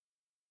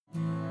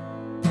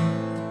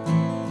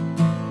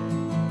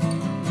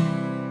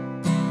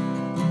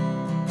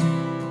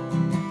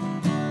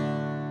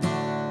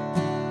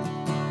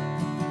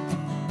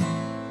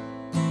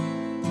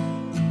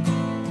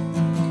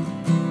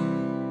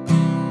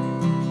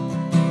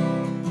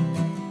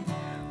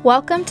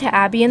Welcome to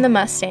Abby and the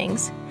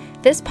Mustangs.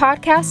 This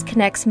podcast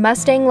connects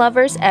Mustang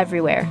lovers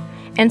everywhere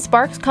and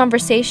sparks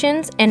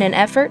conversations in an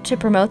effort to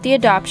promote the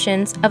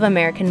adoptions of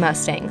American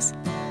Mustangs.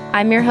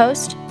 I'm your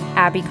host,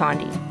 Abby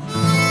Condi.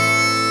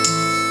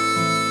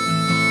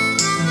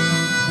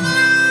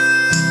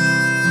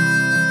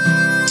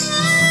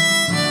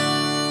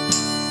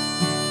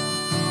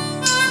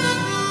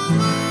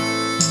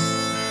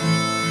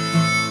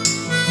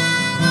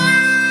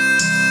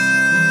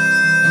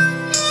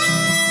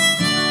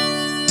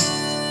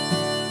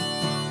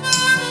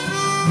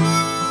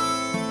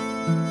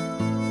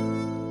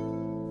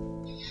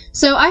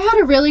 So I had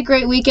a really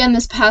great weekend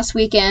this past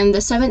weekend, the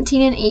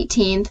 17th and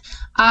 18th.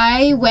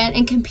 I went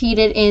and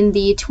competed in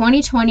the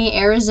 2020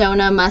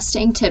 Arizona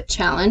Mustang Tip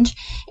Challenge.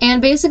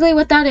 And basically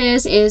what that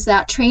is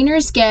that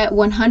trainers get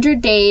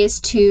 100 days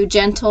to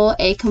gentle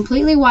a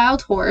completely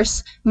wild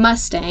horse,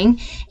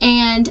 Mustang,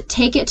 and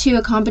take it to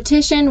a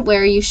competition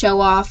where you show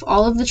off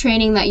all of the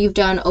training that you've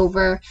done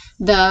over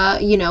the,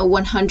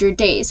 100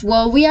 days.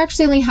 Well, we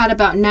actually only had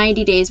about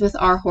 90 days with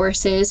our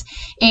horses.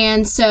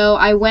 And so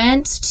I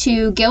went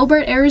to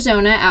Gilbert,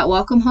 Arizona at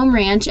Welcome Home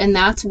Ranch, and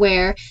that's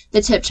where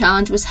the Tip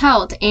Challenge was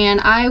held.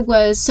 And I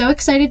was so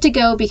excited to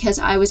go because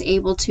I was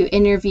able to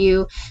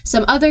interview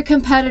some other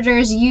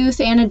competitors,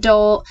 youth and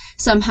adult.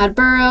 Some had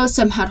burros,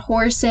 some had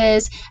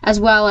horses, as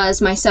well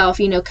as myself,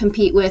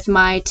 compete with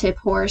my Tip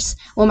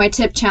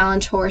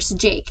Challenge horse,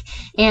 Jake.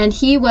 And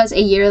he was a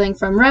yearling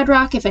from Red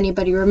Rock, if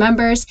anybody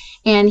remembers,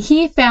 and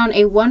he found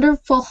a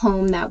wonderful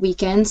home that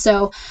weekend.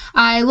 So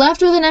I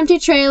left with an empty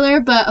trailer,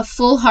 but a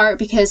full heart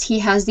because he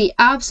has the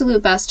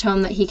absolute best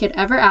home that he could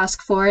ever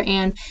ask for,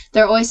 and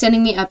they're always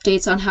sending me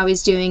updates on how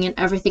he's doing and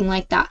everything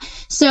like that.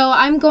 So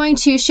I'm going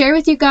to share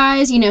with you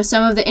guys,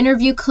 some of the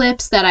interview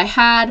clips that I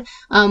had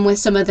with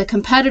some of the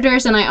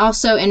competitors, and I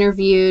also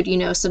interviewed,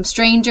 some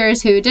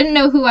strangers who didn't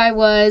know who I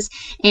was,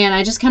 and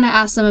I just kind of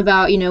asked them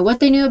about, what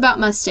they knew about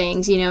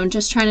Mustangs, and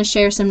just trying to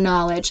share some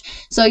knowledge.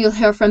 So you'll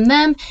hear from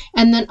them.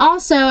 And then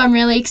also, I'm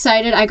really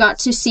excited, I got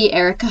to see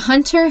Erica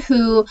Hunter,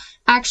 who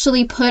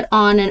actually put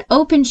on an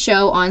open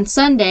show on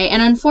Sunday,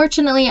 and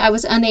unfortunately I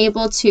was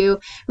unable to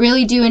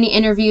really do any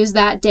interviews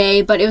that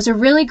day, but it was a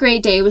really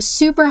great day. It was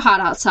super hot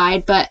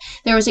outside, but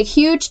there was a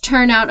huge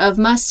turnout of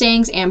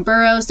Mustangs and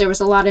burros. There was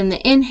a lot in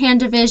the in-hand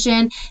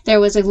division, there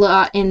was a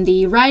lot in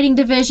the riding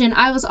division.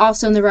 I was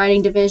also in the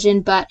riding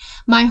division, but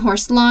my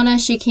horse Lana,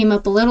 she came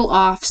up a little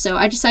off, so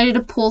I decided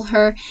to pull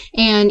her,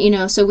 and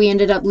so we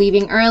ended up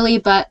leaving early.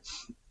 But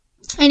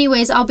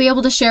anyways, I'll be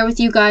able to share with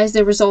you guys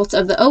the results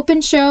of the open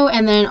show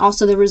and then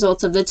also the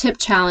results of the Tip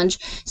Challenge.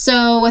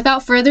 So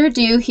without further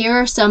ado, here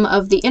are some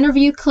of the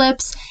interview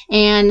clips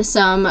and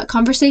some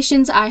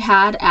conversations I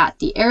had at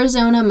the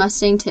Arizona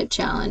Mustang Tip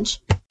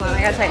Challenge. I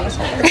gotta tighten this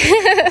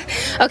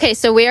holder. Okay,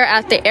 so we are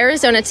at the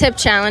Arizona Tip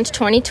Challenge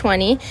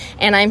 2020,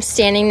 and I'm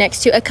standing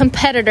next to a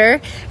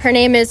competitor. Her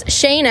name is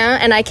Shayna,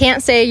 and I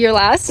can't say your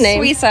last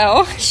name.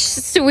 Suiso.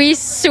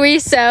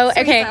 Suiso.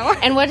 Okay,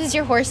 and what is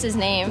your horse's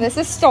name? This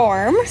is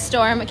Storm.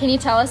 Storm. Can you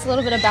tell us a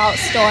little bit about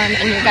Storm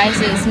and your guys'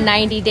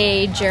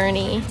 90-day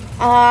journey?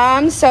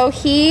 So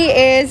he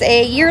is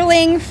a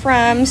yearling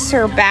from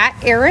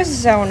Surbat,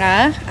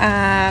 Arizona.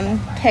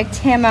 Picked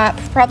him up,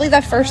 probably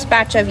the first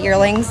batch of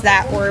yearlings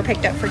that were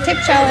picked up for Tip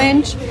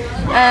Challenge.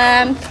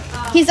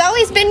 He's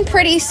always been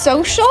pretty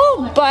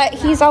social, but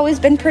he's always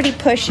been pretty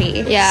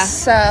pushy. Yeah.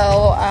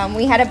 So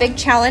we had a big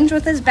challenge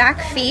with his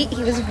back feet.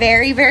 He was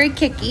very, very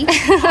kicky.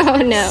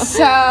 Oh, no.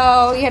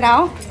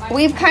 So,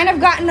 we've kind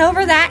of gotten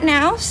over that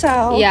now.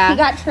 So yeah. He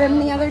got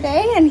trimmed the other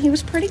day, and he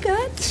was pretty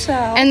good. So.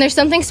 And there's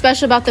something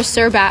special about the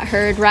Surbat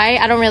herd, right?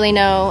 I don't really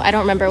know. I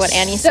don't remember what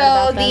Annie said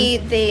about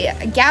them. So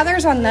the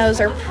gathers on those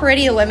are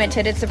pretty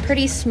limited. It's a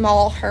pretty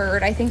small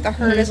herd. I think the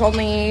herd is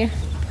only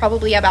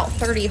probably about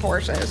 30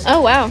 horses. Oh,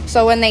 wow.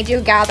 So when they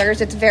do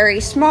gathers, it's very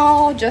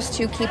small just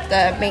to keep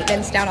the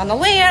maintenance down on the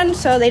land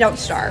so they don't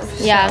starve.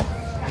 Yeah.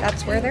 So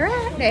that's where they're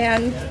at.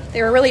 And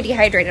they were really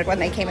dehydrated when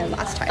they came in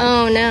last time.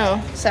 Oh,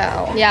 no. So.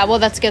 Yeah, well,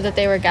 that's good that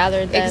they were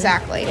gathered then.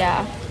 Exactly.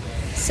 Yeah.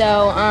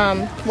 So,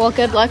 well,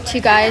 good luck to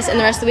you guys in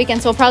the rest of the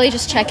weekend. So we'll probably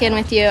just check in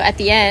with you at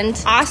the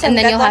end. Awesome. And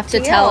then good you'll luck have to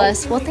you. tell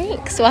us. Well,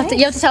 thanks. You have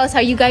to tell us how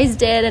you guys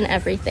did and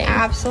everything.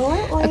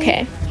 Absolutely.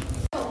 Okay.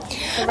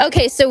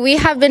 Okay, so we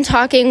have been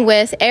talking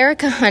with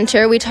Erica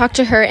Hunter. We talked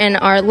to her in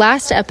our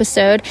last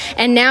episode,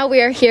 and now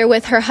we are here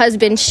with her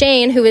husband,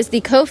 Shane, who is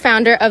the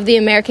co-founder of the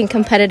American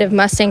Competitive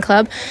Mustang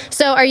Club.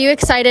 So are you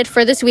excited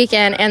for this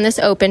weekend and this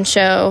open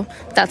show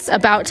that's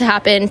about to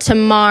happen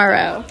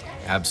tomorrow?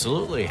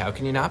 Absolutely. How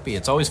can you not be?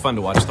 It's always fun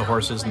to watch the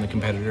horses and the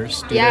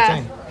competitors do their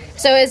thing.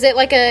 So is it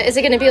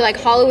going to be like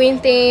Halloween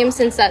theme,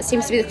 since that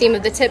seems to be the theme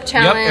of the Tip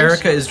Challenge? Yep,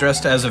 Erica is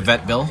dressed as a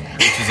vet bill,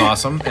 which is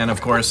awesome. And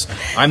of course,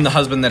 I'm the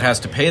husband that has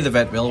to pay the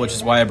vet bill, which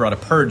is why I brought a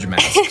purge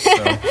mask.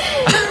 So.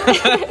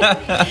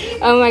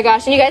 Oh my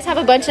gosh. And you guys have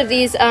a bunch of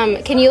these,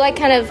 can you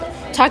kind of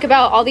talk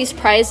about all these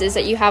prizes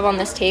that you have on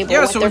this table.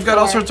 Yeah, so we've got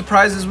all sorts of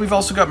prizes. We've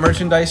also got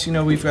merchandise. You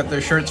know, we've got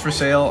their shirts for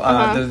sale.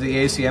 They're the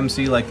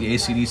ACMC, like the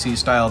ACDC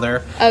style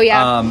there. Oh,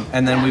 yeah.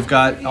 And then we've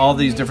got all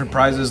these different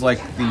prizes, like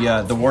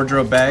the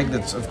wardrobe bag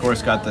that's, of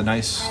course, got the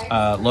nice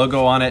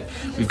logo on it.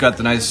 We've got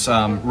the nice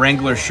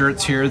Wrangler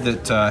shirts here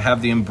that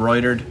have the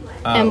embroidered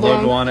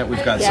logo on it.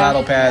 We've got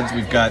saddle pads.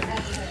 We've got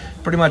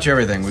pretty much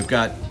everything. We've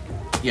got,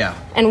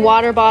 and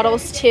water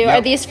bottles too. Yep.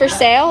 Are these for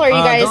sale, or are you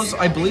guys? Those,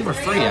 I believe, are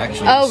free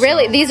actually. Oh,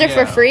 really? These are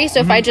for free. So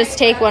if I just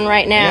take one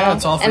right now,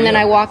 it's all for and then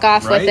I walk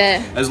off with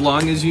it, as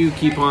long as you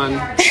keep on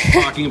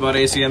talking about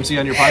ACMC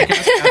on your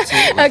podcast,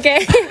 absolutely.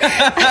 Okay,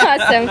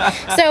 awesome.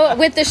 So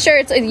with the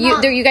shirts,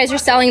 you guys are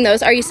selling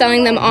those. Are you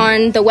selling them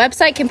on the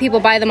website? Can people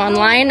buy them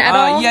online at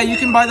all? Yeah, you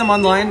can buy them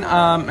online,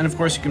 and of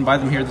course you can buy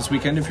them here this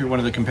weekend if you're one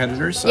of the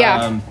competitors.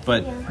 Yeah.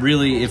 But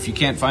really, if you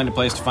can't find a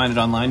place to find it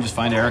online, just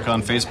find Erica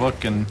on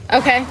Facebook, and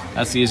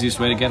that's the easiest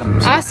way to get them.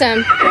 So.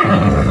 Awesome.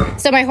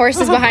 So my horse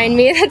is behind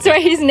me. That's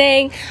why he's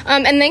neighing.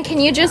 And then can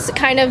you just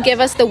kind of give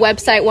us the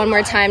website one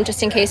more time,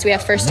 just in case we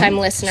have first-time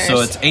listeners?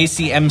 So it's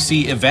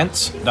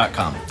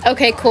acmcevents.com.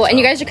 Okay, cool. And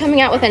you guys are coming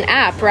out with an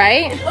app,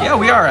 right? Yeah,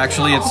 we are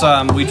actually. It's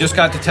we just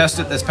got to test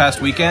it this past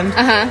weekend,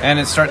 and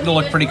it's starting to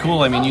look pretty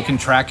cool. I mean, you can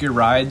track your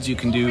rides. You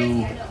can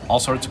do all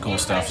sorts of cool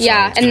stuff.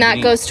 Yeah, and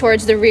that goes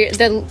towards the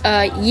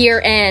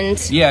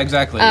year-end. Yeah,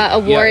 exactly.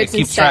 Awards it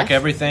keeps and stuff. track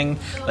everything.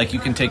 Like you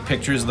can take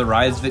pictures of the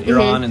rides that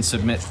you're on and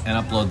submit and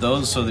upload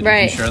those so that you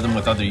can share them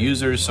with other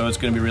users. So it's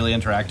going to be really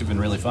interactive and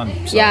really fun.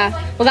 So. Yeah,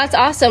 well, that's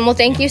awesome. Well,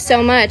 thank you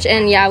so much.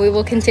 And yeah, we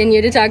will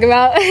continue to talk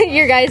about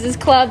your guys'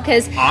 club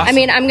because I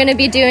mean, I'm going to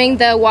be doing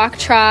the walk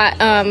trot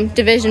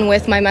division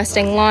with my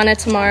Mustang Lana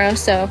tomorrow.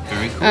 So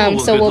very cool.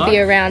 So we'll be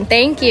around.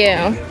 Thank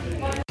you.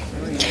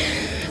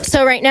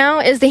 So right now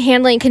is the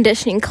handling and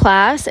conditioning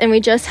class, and we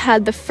just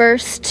had the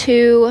first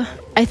two,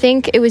 I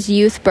think it was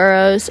youth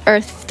burros, or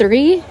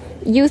 3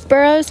 youth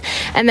burros,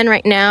 and then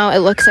right now it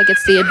looks like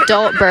it's the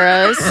adult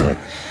burros.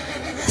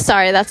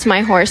 Sorry, that's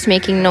my horse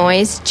making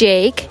noise,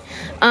 Jake.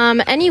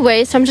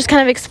 Anyway, so I'm just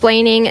kind of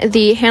explaining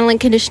the handling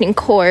conditioning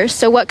course.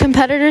 So what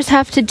competitors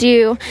have to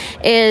do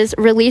is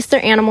release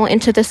their animal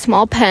into the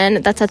small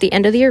pen that's at the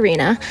end of the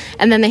arena,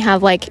 and then they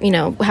have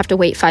have to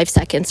wait 5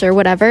 seconds or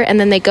whatever, and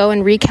then they go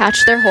and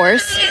recatch their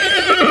horse.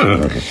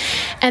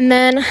 And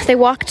then they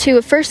walk to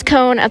a first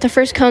cone. At the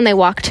first cone, they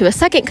walk to a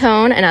second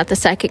cone, and at the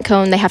second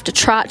cone, they have to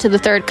trot to the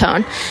third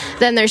cone.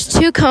 Then there's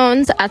 2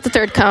 cones at the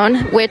third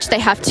cone, which they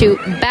have to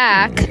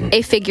back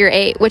a figure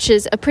 8, which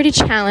is a pretty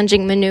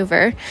challenging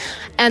maneuver.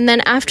 And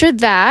then after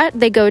that,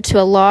 they go to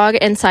a log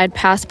and side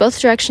pass both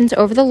directions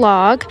over the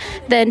log,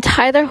 then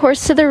tie their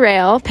horse to the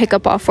rail, pick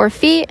up all 4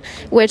 feet,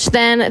 which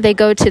then they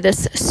go to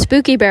this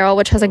spooky barrel,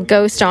 which has a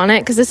ghost on it,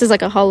 because this is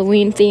like a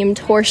Halloween-themed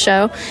horse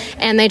show,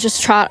 and they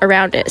just trot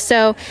around it.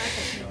 So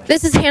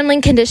this is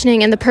handling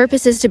conditioning, and the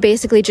purpose is to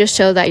basically just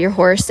show that your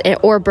horse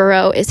or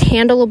burro is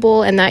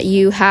handleable and that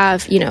you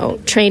have,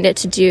 trained it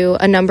to do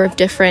a number of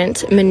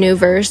different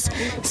maneuvers.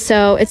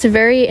 So it's a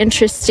very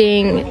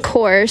interesting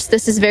course.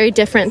 This is very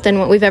different than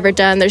what we've ever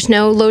done. There's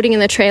no loading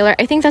in the trailer.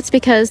 I think that's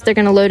because they're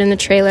going to load in the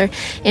trailer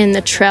in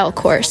the trail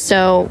course.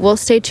 So we'll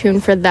stay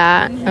tuned for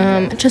that.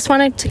 Just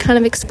wanted to kind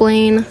of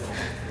explain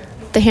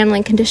the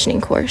handling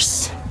conditioning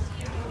course.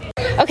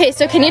 Okay,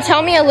 so can you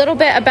tell me a little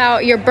bit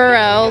about your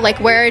burro? Like,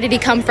 where did he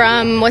come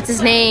from? What's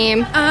his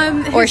name?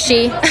 Or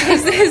she?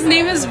 His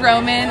name is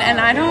Roman, and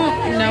I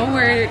don't know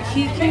where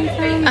he came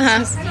from.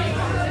 That's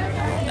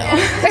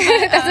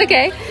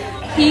okay.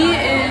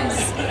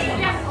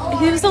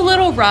 He was a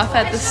little rough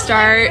at the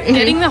start. Mm-hmm.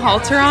 Getting the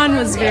halter on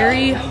was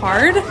very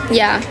hard.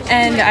 Yeah.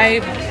 And I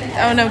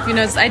don't know if you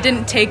noticed, I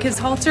didn't take his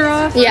halter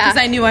off because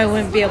I knew I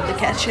wouldn't be able to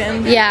catch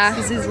him. Yeah.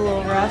 Because he's a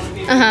little rough.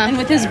 And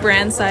with his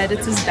brand side,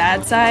 it's his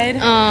bad side.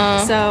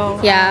 So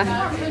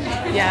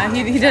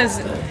he does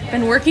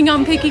been working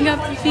on picking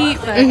up the feet,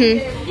 but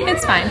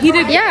it's fine. He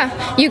did.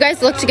 Yeah, you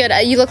guys looked good.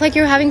 You look like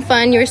you were having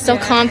fun. You were still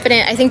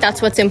confident. I think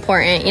that's what's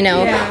important,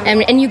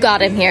 and you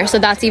got him here, so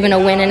that's even a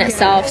win in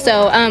itself.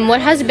 So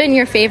what has been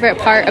your favorite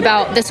part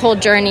about this whole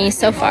journey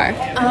so far?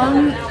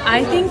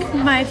 I think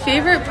my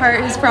favorite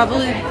part has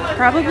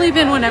probably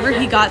been whenever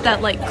he got that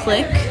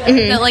click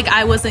that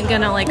I wasn't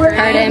gonna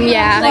hurt him.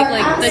 Yeah,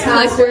 like the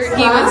click where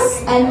he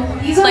was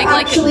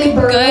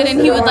good, and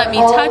he would let me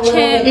touch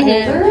him,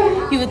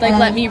 and he would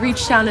let me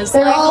reach down his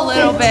leg a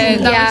little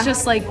bit. That was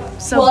just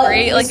so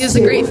great. It was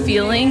a great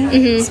feeling,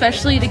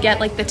 especially to get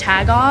the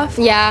tag off.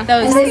 Yeah,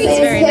 that was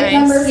very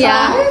nice.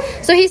 Yeah,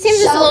 so he seems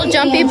just a little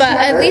jumpy, but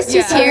at least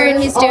he's here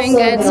and he's doing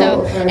good.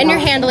 So, and you're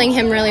handling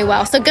him really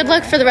well. So good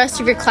luck for the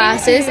rest of your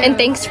classes, and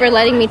thanks for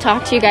letting me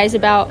talk to you guys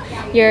about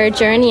your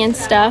journey and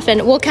stuff.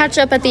 And we'll catch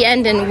up at the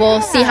end and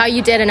we'll see how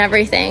you did and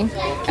everything.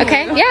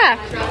 Okay? Yeah.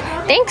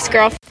 Thanks,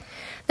 girl.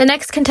 The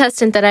next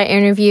contestant that I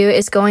interview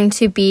is going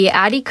to be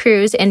Addie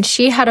Cruz, and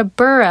she had a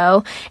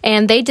burro,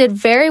 and they did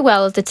very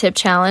well at the tip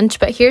challenge,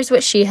 but here's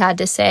what she had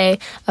to say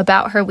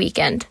about her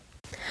weekend.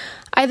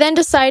 I then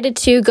decided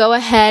to go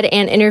ahead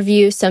and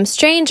interview some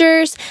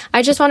strangers.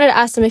 I just wanted to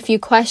ask them a few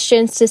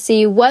questions to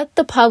see what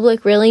the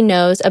public really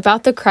knows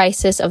about the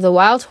crisis of the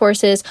wild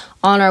horses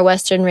on our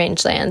western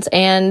rangelands.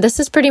 And this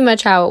is pretty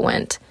much how it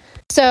went.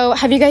 So,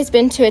 have you guys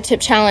been to a tip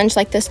challenge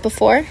like this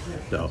before?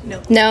 No.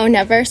 No,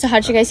 never? So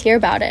how'd you guys hear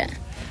about it?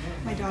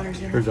 My daughter's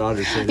in it. Her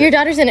daughter's in it. Your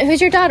daughter's in it.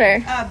 Who's your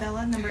daughter?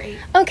 Bella, number 8.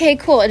 Okay,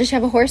 cool. Does she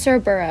have a horse or a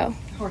burro?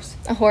 Horse.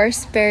 A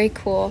horse? Very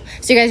cool.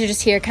 So you guys are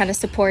just here kind of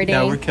supporting?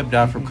 Yeah, we came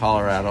down from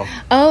Colorado.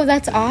 Oh,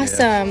 that's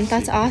awesome. Yeah.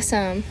 That's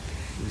awesome.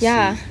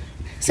 Yeah.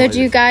 So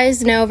do you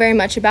guys know very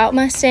much about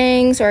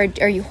Mustangs, or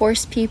are you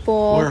horse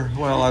people?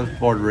 Well, I was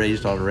born and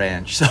raised on a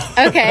ranch, so.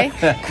 Okay,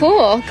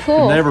 cool.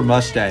 Never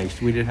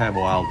Mustangs. We didn't have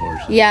wild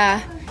horses.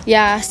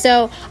 Yeah.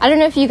 So I don't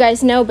know if you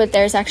guys know, but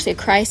there's actually a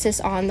crisis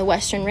on the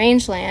western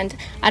rangeland.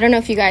 I don't know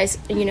if you guys,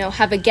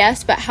 have a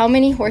guess, but how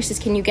many horses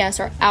can you guess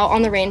are out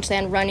on the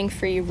rangeland running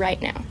free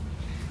right now?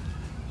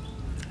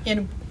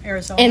 In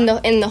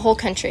Arizona? In the whole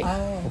country.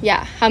 Oh.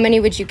 Yeah. How many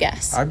would you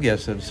guess? I'm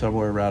guessing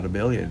somewhere around 1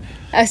 million.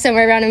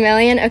 Somewhere around 1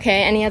 million?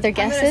 Okay. Any other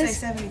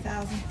guesses? I'm going to say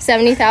 70,000.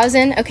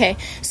 70,000? Okay.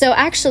 So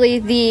actually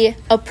the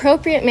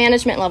appropriate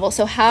management level,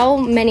 so how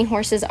many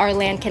horses our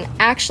land can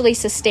actually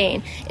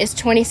sustain, is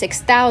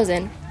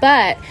 26,000.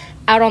 But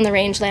out on the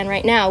rangeland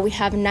right now, we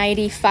have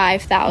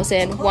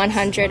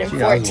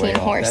 95,114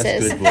 horses.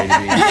 That's a good way to be.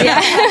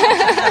 Yeah.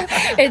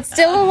 It's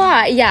still a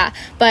lot, yeah.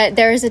 But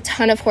there is a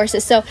ton of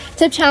horses. So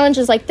tip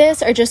challenges like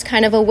this are just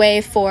kind of a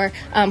way for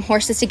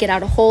horses to get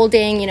out of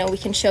holding. We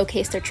can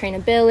showcase their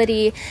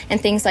trainability and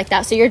things like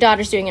that. So your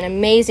daughter's doing an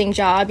amazing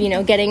job,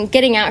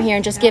 getting out here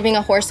and just giving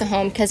a horse a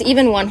home, because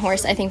even one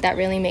horse, I think that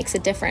really makes a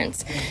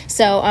difference.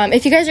 So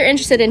if you guys are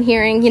interested in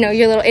hearing,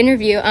 your little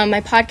interview,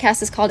 my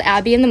podcast is called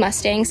Abby and the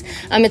Mustangs.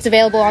 It's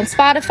available on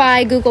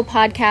Spotify, Google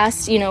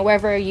Podcasts,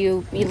 wherever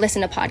you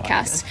listen to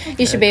podcasts.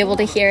 You should be able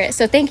to hear it.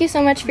 So thank you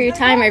so much for your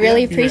time. I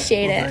really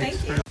appreciate it.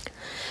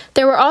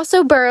 There were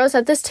also burros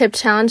at this tip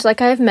challenge,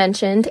 like I have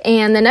mentioned,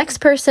 and the next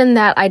person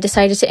that I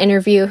decided to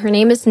interview, her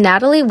name is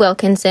Natalie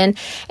Wilkinson,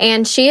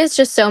 and she is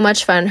just so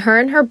much fun. Her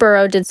and her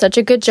burro did such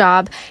a good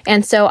job,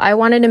 and so I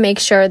wanted to make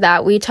sure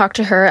that we talked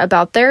to her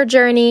about their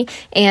journey,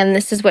 and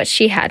this is what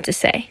she had to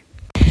say.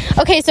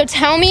 Okay, so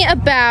tell me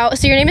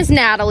so your name is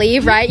Natalie,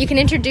 right? You can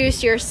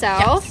introduce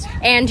yourself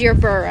and your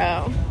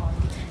burro.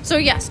 So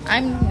yes,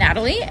 I'm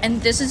Natalie,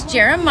 and this is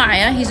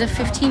Jeremiah. He's a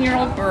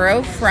 15-year-old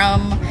burro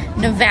from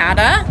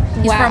Nevada.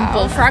 He's from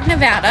Bullfrog,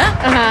 Nevada.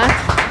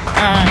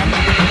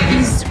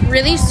 He's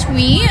really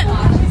sweet.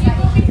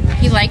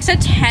 He likes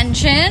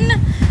attention.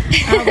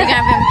 We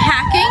got him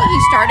packing. He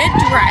started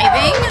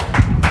driving,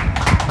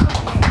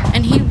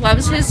 and he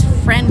loves his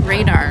friend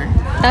Radar.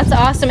 That's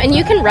awesome. And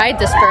you can ride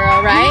this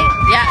burro, right?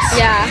 Yes.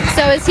 Yeah.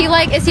 So is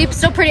he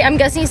still pretty, I'm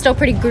guessing he's still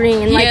pretty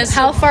green. Like,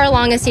 how far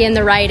along is he in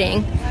the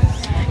riding?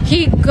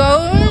 He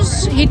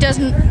trots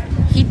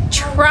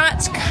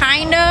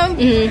kind of.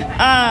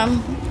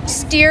 Mm-hmm.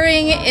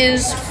 Steering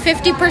is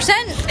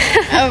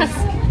 50% of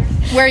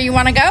where you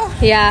want to go.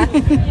 Yeah.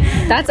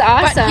 That's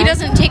awesome. But he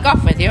doesn't take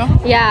off with you.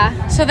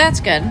 Yeah. So that's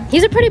good.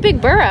 He's a pretty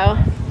big burro.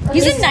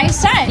 He's a nice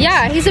size.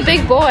 Yeah, he's a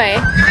big boy.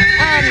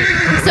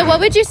 So what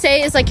would you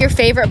say is like your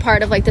favorite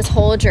part of like this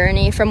whole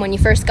journey from when you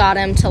first got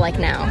him to like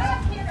now?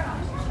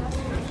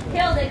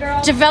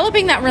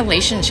 Developing that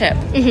relationship.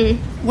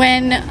 Mm-hmm.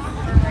 When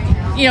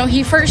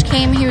he first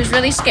came, he was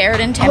really scared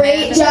and timid.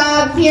 Great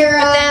job,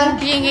 Kira. But then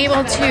being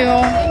able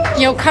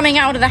to, coming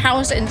out of the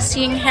house and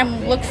seeing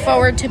him look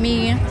forward to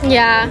me,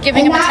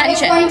 giving him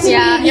attention. That's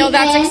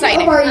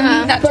exciting.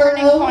 That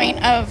turning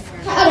point of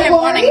him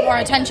wanting more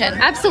attention.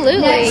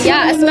 Absolutely,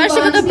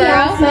 especially with a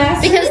burro,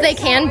 because they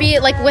can be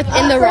like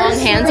within the wrong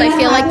hands. I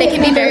feel like they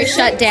can be very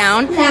shut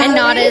down and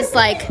not as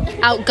like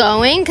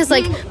outgoing, because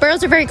like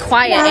burros are very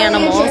quiet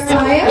animals.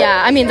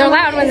 Yeah, I mean they're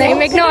loud when they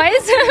make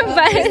noise,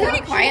 but he's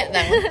pretty quiet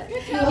though.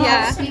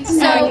 Yeah.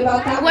 So,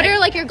 what are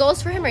like your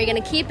goals for him? Are you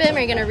gonna keep him? Are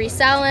you gonna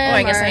resell him? Oh,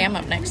 I guess I am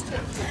up next.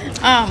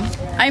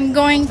 I'm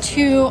going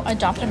to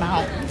adopt him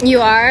out.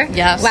 You are?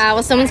 Yes. Wow.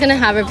 Well, someone's gonna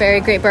have a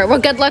very great bird. Well,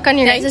 good luck on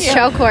your guys'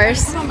 show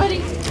course.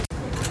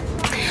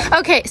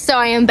 Okay, so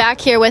I am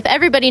back here with,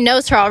 everybody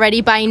knows her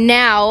already by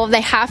now,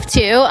 they have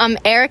to,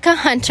 Erica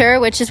Hunter,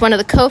 which is one of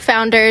the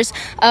co-founders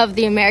of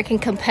the American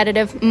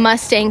Competitive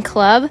Mustang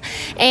Club,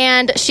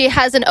 and she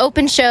has an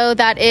open show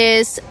that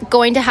is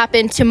going to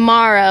happen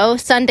tomorrow,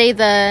 Sunday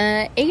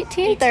the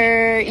 18th,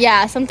 or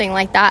something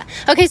like that.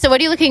 Okay, so what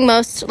are you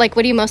most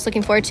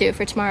looking forward to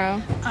for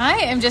tomorrow? I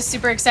am just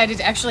super excited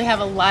to actually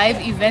have a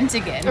live event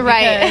again.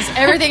 Right. Because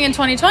everything in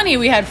 2020,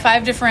 we had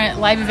 5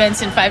 different live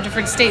events in 5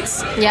 different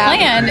states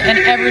planned, and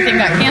every everything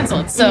got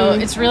canceled. So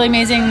it's really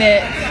amazing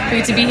that we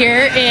get to be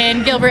here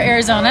in Gilbert,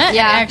 Arizona, and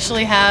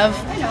actually have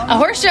a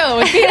horse show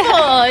with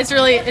people. It's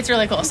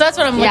really cool. So that's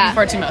what I'm looking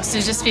forward to most,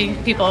 is just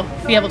seeing people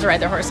be able to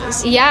ride their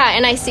horses. Yeah,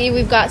 and I see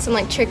we've got some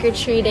like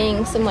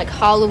trick-or-treating, some like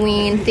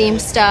Halloween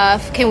themed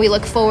stuff. Can we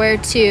look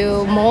forward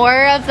to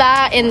more of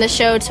that in the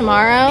show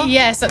tomorrow?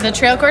 Yes, the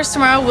trail course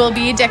tomorrow will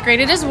be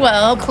decorated as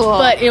well. Cool.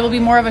 But it will be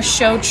more of a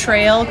show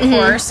trail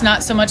course,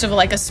 not so much of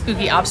like a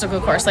spooky obstacle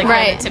course like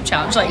the Tip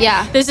Challenge.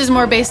 Like this is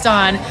more based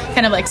on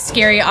kind of like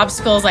scary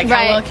obstacles, like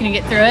how well can you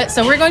get through it.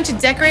 So we're going to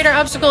decorate our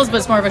obstacles, but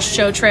it's more of a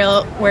show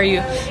trail where you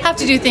have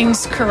to do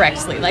things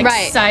correctly, like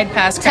side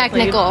pass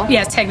correctly. Technical.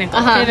 Yes, technical.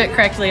 Pivot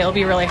correctly. It'll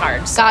be really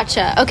hard. So.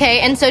 Gotcha. Okay,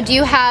 and so do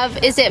you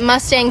have, is it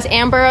Mustangs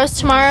and Burros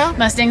tomorrow?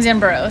 Mustangs and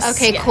Burros.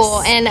 Okay,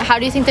 cool. And how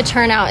do you think the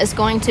turnout is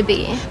going to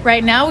be?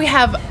 Right now we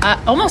have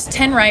almost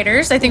 10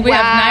 riders. I think we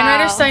have 9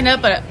 riders signed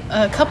up, but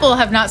a couple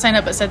have not signed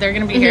up but said they're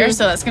going to be here,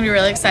 so that's going to be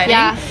really exciting.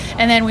 Yeah.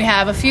 And then we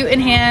have a few in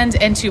hand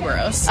and 2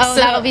 burros. Oh, so,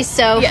 that'll be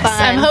so fun.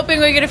 I'm hoping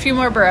we get a few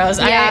more burros.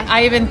 Yeah.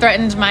 I even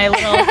threatened my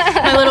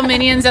little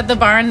minions at the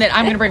barn that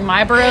I'm going to bring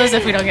my burros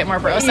if we don't get more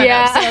burros signed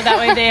up. So that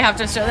way they have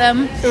to show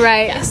them.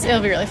 Right. Yes,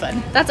 it'll be really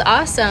fun. That's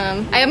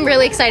awesome. I am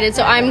really excited.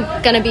 So I'm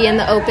going to be in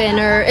the open,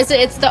 or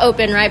it's the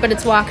open, right? But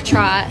it's walk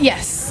trot.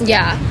 Yes.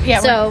 Yeah. Yeah,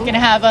 so, we're going to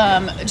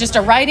have just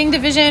a riding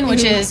division,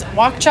 which is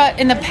walk trot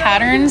in the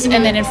patterns,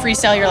 and then in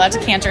freestyle you're allowed to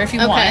canter if you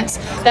want.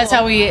 Cool. That's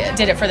how we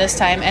did it for this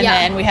time. And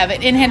then we have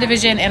an in-hand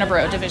division and a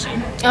burro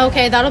division.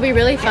 Okay, that'll be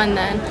really fun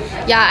then.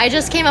 Yeah, I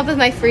just came up with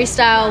my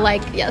freestyle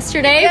like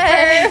yesterday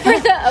for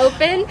the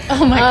open.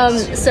 Oh my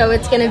gosh. So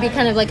it's going to be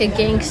kind of like a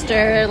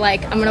gangster,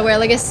 like I'm going to wear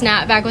like a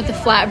snapback with a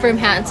flat brim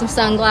hat and some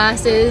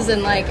sunglasses,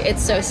 and like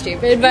it's so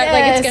stupid, but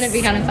like it's going to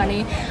be kind of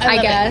funny,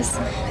 I guess.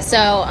 So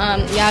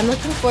yeah, I'm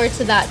looking forward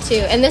to that too.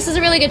 And this is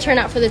a really good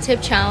turnout for the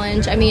Tip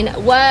Challenge. I mean,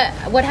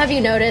 what have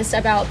you noticed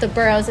about the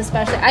burros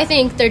especially? I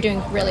think they're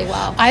doing really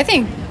well. I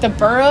think the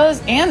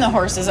burros and the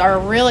horses are a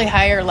really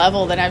higher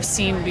level than I've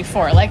seen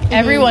before. Like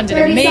everyone did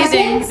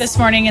amazing this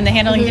morning in the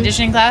handling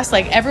conditioning class.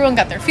 Like everyone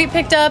got their feet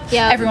picked up.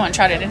 Everyone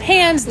trotted in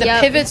hands. The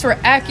pivots were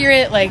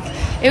accurate. Like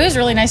it was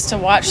really nice to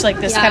watch like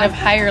this kind of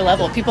higher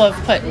level. People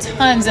have put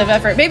tons of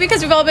effort, maybe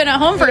because we've all been at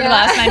home for the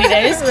last 90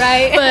 days,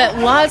 right? But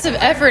lots of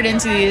effort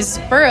into these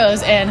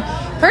burros. And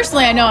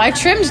personally, I know I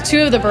trimmed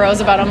 2 of the burros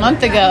about a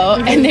month ago,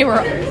 and they were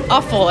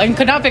awful and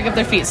could not pick up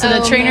their feet. So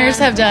the trainers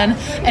have done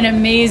an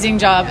amazing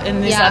job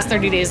in these last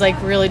 30 days,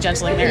 like really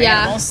gentling their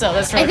animals. So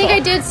that's really cool. I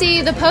did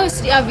see the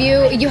post of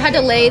you had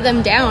to lay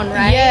them down,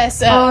 right?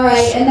 Yes. All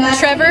right.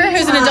 Trevor,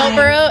 who's an adult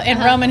burro, and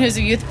Roman, who's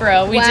a youth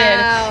burro. We did.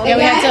 Yeah,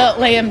 we had to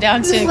lay them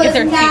down to get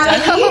their feet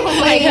done. Oh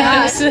my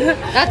gosh.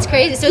 That's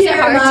crazy. So is it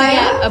hard to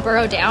get a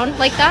burro down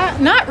like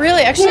that? Not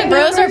really. Actually,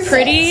 burros are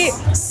pretty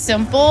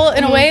simple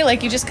in a way.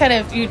 Like you just kind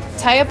of, you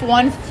tie up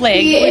one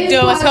leg. We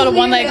do what's called a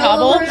one-leg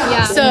hobble.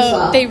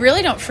 So they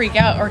really don't freak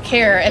out or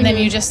care. And then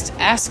you just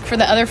ask for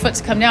the other foot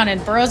to come down.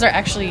 And burros are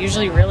actually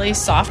usually really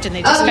soft, and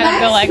they just kind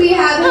of go like,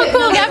 oh,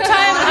 cool, nap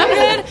time,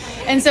 I'm good.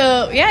 And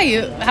so, yeah,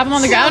 you have them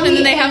on the ground, and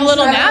then they have a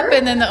little nap,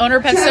 and then the owner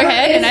pets their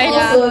head, and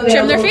I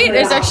trim their feet.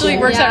 It actually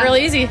works out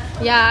really easy.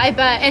 Yeah, I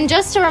bet. And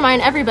just to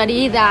remind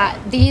everybody that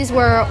these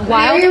were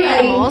wild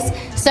animals,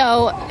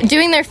 so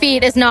doing their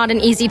feet is not an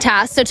easy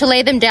task. So to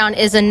lay them down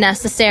is a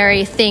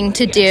necessary thing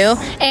to do,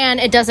 and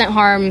it doesn't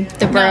harm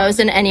the burros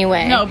in any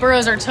way. No,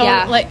 burros are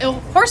totally, like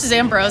horses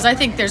and burros, I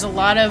think there's a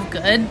lot of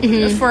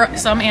good for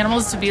some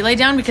animals to be laid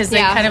down, because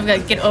they kind of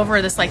like get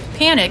over this like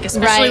panic,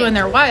 especially when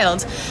they're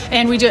wild.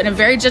 And we do it in a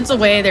very gentle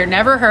way. They're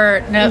never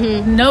hurt,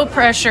 no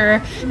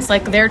pressure. It's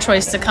like their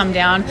choice to come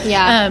down.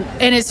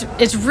 And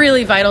it's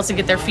really vital to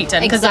get their feet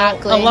done, because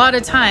a lot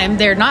of time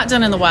they're not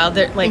done in the wild.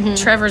 They're like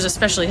Trevor's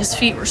especially, his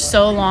feet were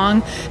so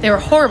long, they were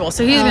horrible,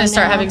 so he's going to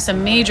start having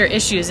some major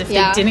issues if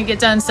they didn't get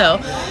done. So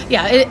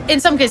in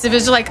some cases, if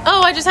it's like,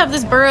 oh, I just have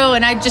this burro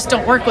and I just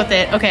don't work with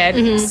it, okay,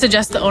 I'd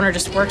suggest the owner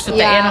just works with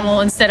the animal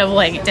instead of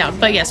laying it down.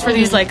 But yes, for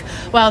these like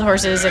wild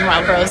horses and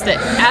wild burros that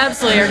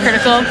absolutely are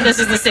critical, this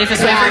is the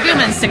safest way for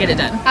humans to get it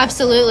done.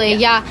 Absolutely.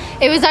 Yeah,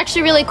 it was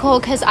actually really cool,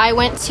 because I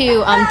went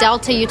to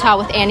Delta, Utah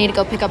with Annie to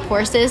go pick up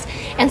horses,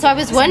 and so I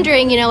was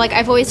wondering, like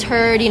I've always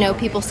heard,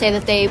 people say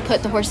that they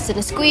put the horses in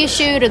a squeeze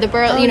chute or the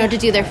burro, to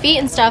do their feet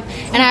and stuff,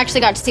 and I actually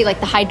got to see like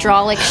the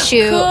hydraulic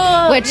chute,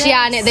 which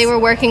and they were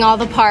working all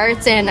the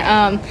parts,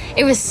 and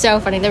it was so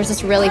funny. There was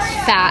this really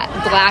fat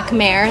black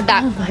mare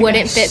that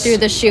wouldn't fit through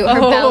the chute. Her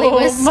belly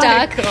was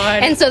stuck,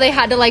 and so they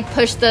had to like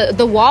push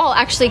the wall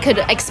actually could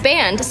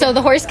expand so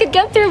the horse could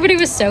get through, but it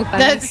was so funny.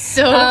 That's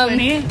so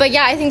funny. But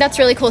yeah, I think that's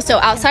really cool. So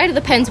outside of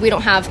the pens, we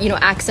don't have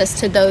access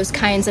to those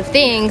kinds of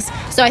things,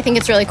 so I think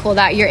it's really cool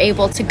that you're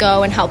able to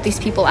go and help these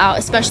people out,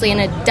 especially in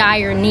a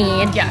dire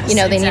need.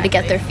 They need to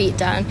get their feet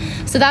done,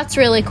 so that's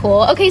really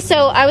cool. Okay,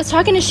 so I was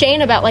talking to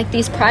Shane about like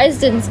these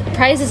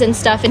prizes and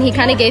stuff, and he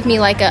kind of gave me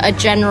like a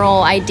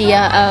general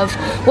idea of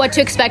what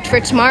to expect for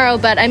tomorrow.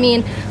 But I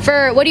mean,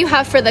 for what do you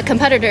have for the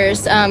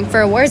competitors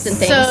for awards and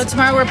things? So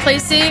tomorrow we're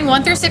placing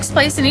 1 through 6th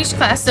place in each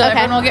class, so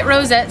everyone will get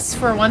rosettes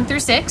for 1 through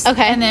 6.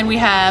 Okay. And then we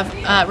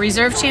have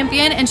reserve of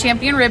champion and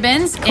champion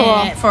ribbons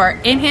for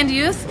in-hand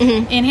youth,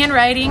 in-hand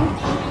riding,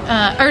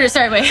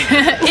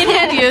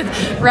 in-hand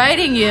youth,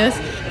 riding youth,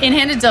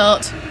 in-hand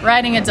adult,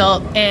 riding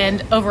adult,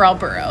 and overall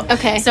burro.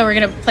 Okay. So we're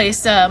going to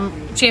place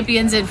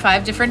champions in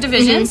 5 different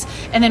divisions.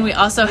 And then we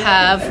also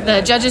have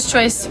the Judge's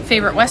Choice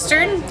Favorite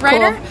Western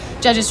Rider,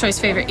 Judge's Choice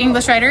Favorite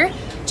English Rider,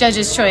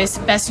 Judge's Choice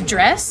Best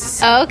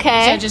Dressed.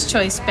 Okay. Judge's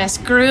Choice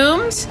Best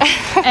Groomed.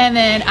 And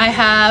then I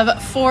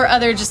have 4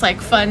 other just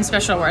like fun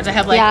special awards. I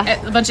have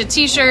like a bunch of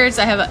t-shirts.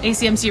 I have an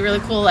ACMC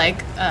really cool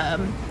like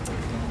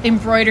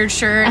embroidered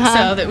shirt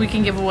so that we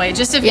can give away.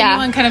 Just if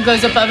anyone kind of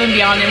goes above and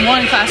beyond in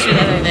one class or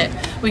the other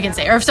that we can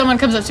say. Or if someone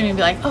comes up to me and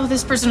be like, oh,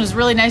 this person was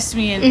really nice to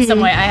me in some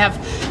way, I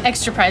have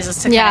extra prizes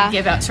to kind of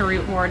give out to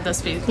reward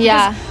those people.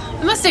 Yeah.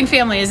 The Mustang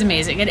family is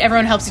amazing and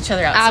everyone helps each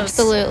other out.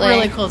 Absolutely. So it's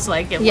really cool to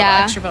like give little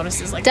extra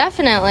bonuses like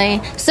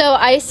Definitely. So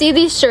I see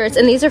these shirts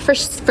and these are for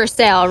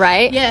sale,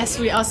 right? Yes,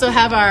 we also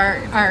have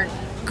our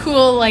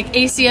cool like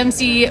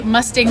ACMC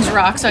Mustangs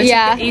Rock. So I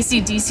took the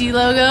ACDC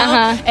logo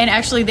and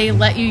actually they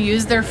let you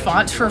use their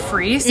font for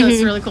free. So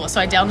it's really cool. So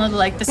I downloaded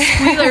like the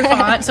Squealer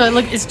font. So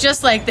it's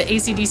just like the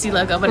ACDC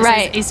logo, but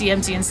it says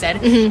ACMC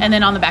instead. And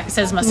then on the back it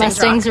says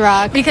Mustangs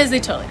Rock. Because they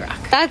totally rock.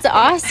 That's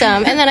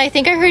awesome. And then I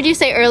think I heard you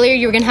say earlier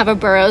you were going to have a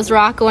Burroughs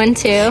Rock one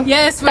too.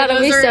 Yes, that'll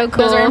be so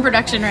cool. Those are in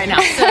production right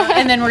now. So,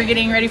 and then we're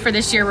getting ready for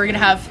this year. We're going to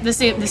have the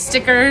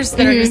stickers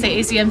that are going to say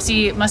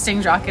ACMC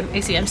Mustangs Rock and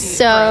ACMC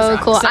So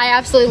cool. So, I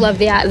absolutely love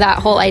that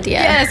whole idea.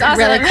 Yes, awesome.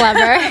 Really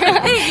clever.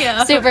 Thank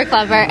you. Super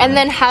clever. And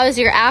then how's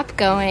your app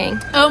going?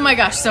 Oh my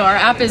gosh, so our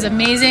app is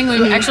amazing.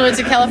 We actually went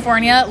to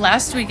California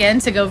last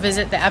weekend to go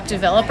visit the app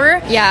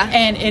developer. Yeah.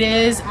 And it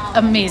is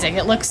amazing.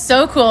 It looks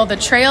so cool. The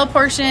trail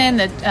portion,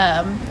 the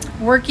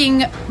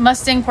working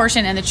Mustang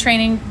portion, and the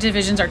training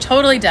divisions are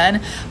totally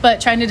done.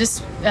 But trying to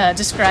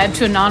describe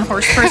to a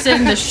non-horse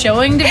person the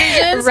showing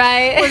divisions was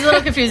a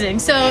little confusing.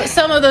 So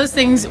some of those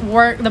things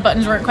the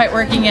buttons weren't quite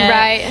working yet.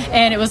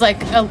 And it was like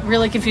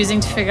really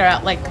confusing to figure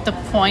out like the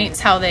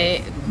points, how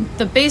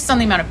based on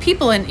the amount of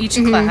people in each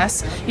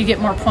class, you get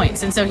more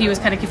points. And so he was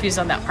kind of confused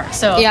on that part.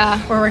 So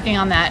we're working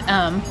on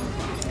that.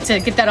 To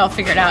get that all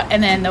figured out.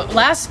 And then the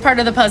last part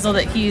of the puzzle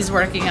that he's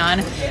working on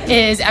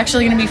is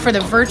actually going to be for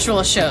the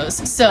virtual shows.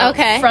 So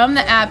from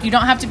the app, you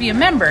don't have to be a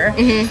member,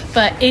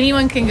 but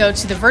anyone can go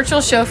to the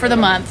virtual show for the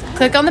month,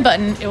 click on the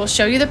button, it will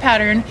show you the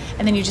pattern,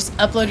 and then you just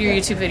upload your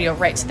YouTube video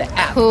right to the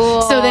app.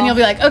 Cool. So then you'll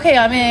be like, okay,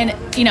 I'm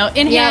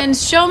in-hand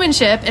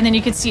showmanship, and then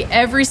you can see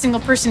every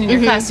single person in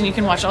your class, and you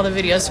can watch all the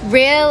videos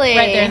really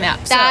right there in the app.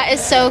 That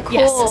is so cool.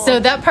 Yes. So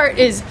that part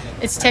it's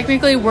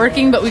technically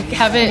working, but he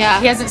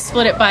hasn't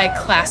split it by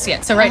class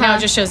yet. So right now it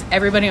just shows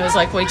everybody. It was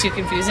like way too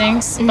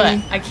confusing, but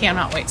I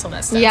cannot wait till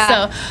that's done.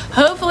 So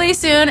hopefully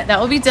soon that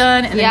will be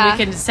done, and then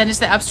we can send it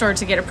to the App Store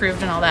to get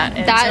approved and all that.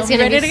 And that is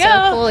going to be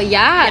so cool.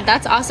 Yeah,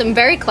 that's awesome.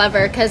 Very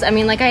clever, because I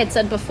mean, like I had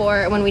said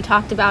before when we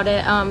talked about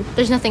it,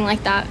 there's nothing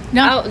like that.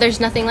 No, there's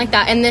nothing like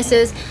that, and this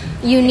is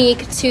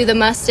unique to the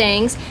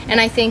Mustangs.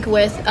 And I think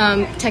with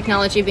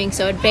technology being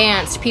so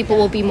advanced, people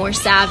will be more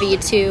savvy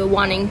to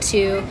wanting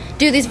to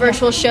do these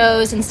virtual shows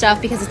and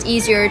stuff, because it's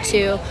easier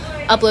to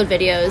upload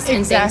videos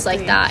and things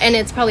like that, and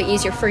it's probably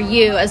easier for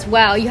you as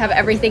well. You have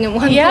everything in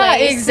one place. Yeah,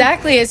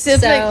 exactly. It's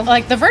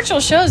like the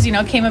virtual shows,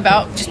 came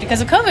about just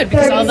because of COVID,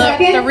 because all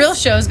the real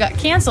shows got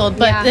canceled,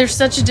 but there's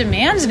such a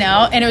demand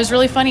now. And it was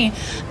really funny,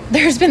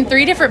 there's been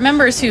 3 different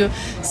members who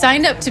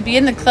signed up to be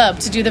in the club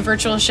to do the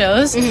virtual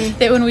shows,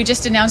 that when we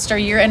just announced our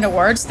year-end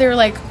awards, they were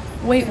like,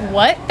 wait,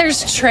 what?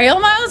 There's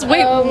trail miles?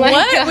 Wait, what?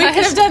 Gosh. We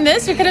could have done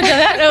this. We could have done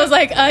that. And I was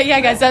like, yeah,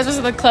 guys, that's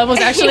what the club was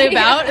actually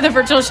about. And the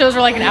virtual shows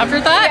were like an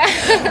afterthought.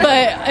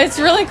 But it's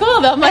really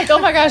cool, though. I'm like, oh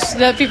my gosh,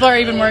 the people are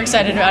even more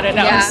excited about it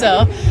now.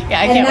 So,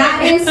 I can't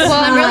wait. Well,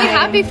 I'm really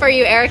happy for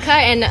you, Erica,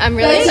 and I'm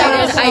really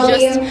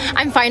excited.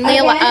 I'm finally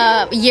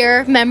a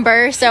year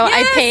member, so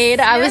I paid.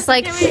 I was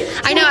like,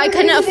 I know I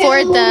couldn't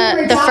afford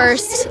the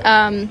first,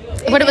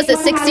 what was it,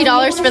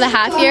 $60 for the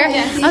half year?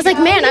 I was like,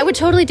 man, I would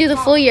totally do the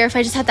full year if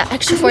I just had that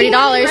extra $40.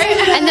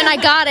 And then I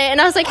got it,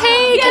 and I was like,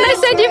 hey, can I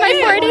send you my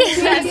 40?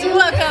 Yes,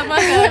 welcome.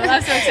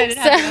 I'm so excited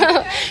to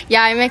have you.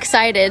 Yeah, I'm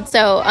excited.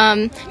 So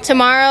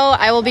tomorrow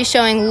I will be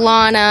showing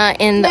Lana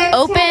in the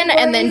open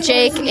and then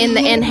Jake in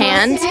the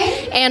in-hand.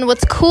 And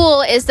what's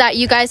cool is that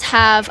you guys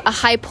have a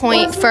high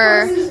point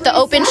for the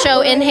open show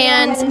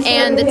in-hand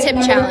and the tip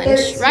challenge,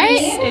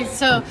 right?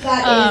 So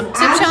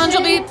tip challenge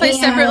will be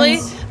placed separately.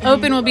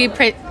 Open will be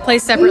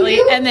placed separately,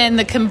 and then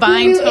the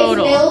combined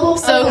total.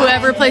 So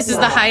whoever places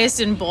the highest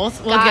in both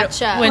wins a buckle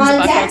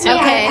too.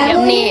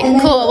 Okay, neat,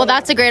 cool. Well,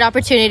 that's a great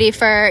opportunity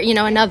for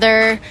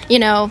another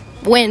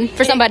win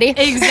for somebody.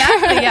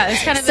 Exactly. Yeah,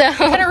 it's kind of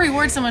kind of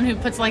reward someone who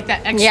puts like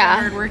that extra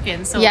hard work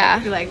in. So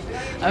be like,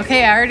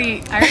 okay, I already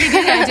did it.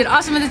 I did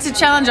awesome with the tip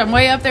challenge. I'm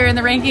way up there in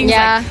the rankings.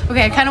 Yeah. Like,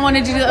 okay, I kind of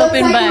wanted to do the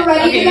open, but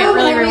okay, you get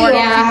really rewarded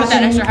if you put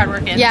that extra hard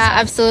work in. Yeah,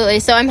 absolutely.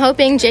 So I'm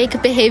hoping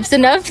Jake behaves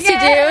enough to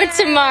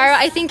do tomorrow.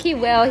 I think he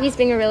will. He's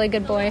being a really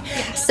good boy.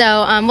 So,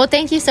 well,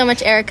 thank you so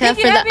much, Erica,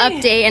 for the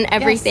update and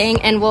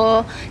everything. And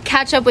we'll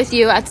catch up with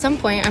you at some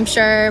point, I'm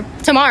sure,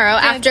 tomorrow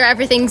after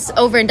everything's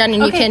over and done,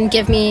 and you can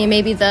give me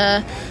maybe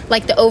the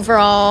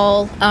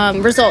overall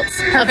results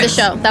of the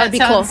show. That would be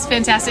cool.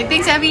 Fantastic.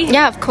 Thanks, Abby.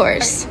 Yeah, of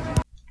course.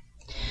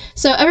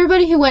 So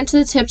everybody who went to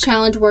the tip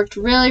challenge worked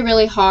really,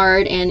 really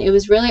hard, and it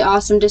was really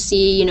awesome to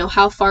see, you know,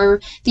 how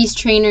far these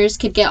trainers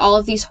could get all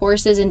of these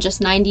horses in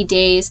just 90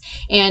 days,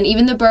 and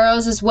even the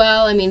burros as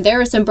well. I mean, there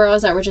were some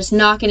burros that were just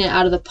knocking it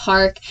out of the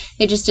park.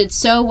 They just did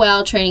so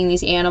well training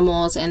these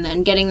animals and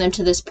then getting them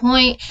to this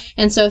point.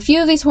 And so a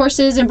few of these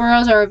horses and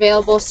burros are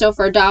available still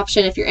for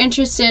adoption. If you're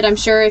interested, I'm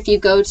sure if you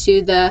go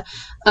to the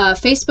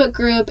Facebook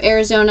group,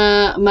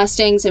 Arizona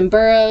Mustangs and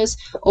Burros,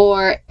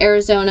 or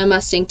Arizona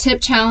Mustang Tip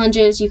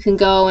Challenges, you can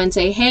go and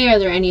say, hey, are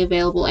there any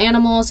available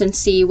animals, and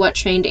see what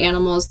trained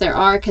animals there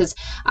are, because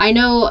I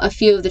know a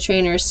few of the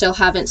trainers still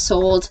haven't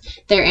sold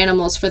their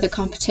animals for the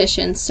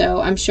competition,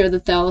 so I'm sure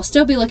that they'll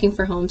still be looking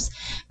for homes.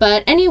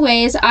 But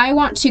anyways, I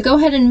want to go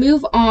ahead and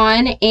move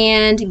on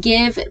and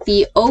give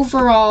the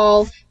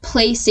overall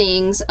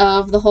placings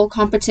of the whole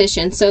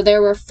competition. So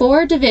there were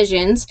 4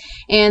 divisions,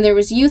 and there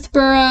was youth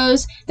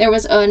burros, there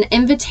was an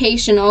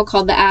invitational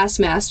called the Ass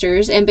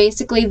Masters, and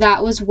basically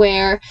that was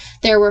where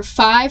there were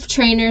 5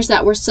 trainers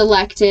that were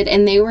selected,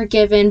 and they were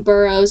given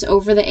burros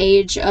over the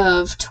age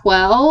of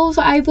 12,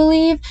 I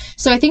believe.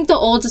 So I think the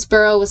oldest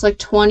burro was like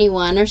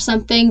 21 or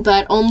something,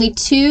 but only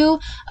 2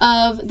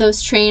 of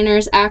those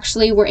trainers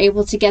actually were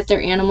able to get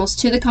their animals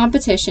to the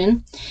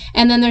competition.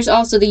 And then there's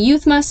also the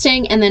youth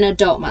Mustang and then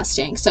adult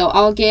Mustang. So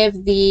I'll give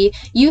the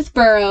Youth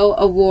Burro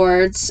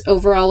Awards,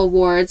 overall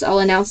awards. I'll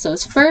announce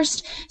those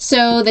first.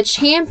 So the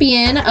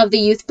champion of the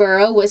Youth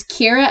Burro was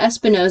Kira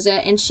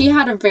Espinoza, and she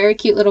had a very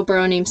cute little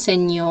burro named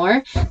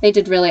Senor. They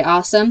did really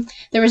awesome.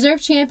 The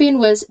reserve champion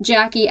was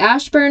Jackie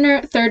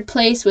Ashburner. 3rd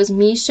place was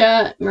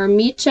Misha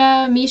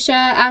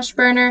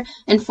Ashburner,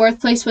 and 4th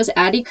place was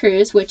Addie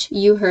Cruz, which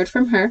you heard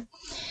from her.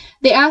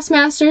 The Ass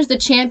Masters, the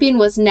champion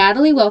was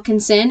Natalie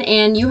Wilkinson,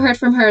 and you heard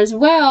from her as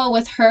well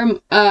with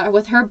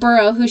her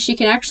burro, who she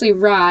can actually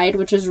ride,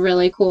 which is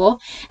really cool.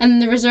 And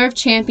the reserve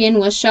champion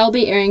was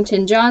Shelby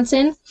Arrington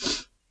Johnson.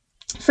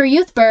 For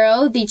Youth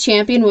Burro, the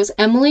champion was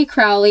Emily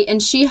Crowley,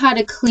 and she had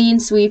a clean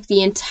sweep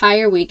the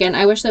entire weekend.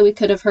 I wish that we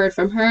could have heard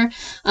from her,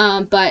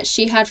 but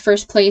she had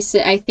first place,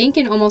 I think,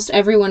 in almost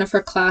every one of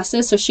her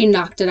classes, so she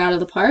knocked it out of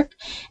the park.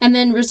 And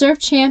then reserve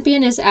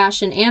champion is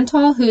Ashton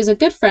Antall, who is a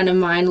good friend of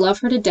mine. Love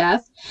her to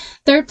death.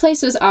 3rd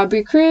place was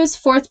Aubrey Cruz.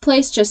 4th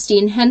place,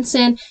 Justine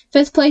Henson.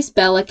 5th place,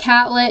 Bella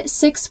Catlett.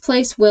 6th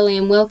place,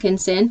 William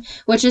Wilkinson,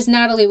 which is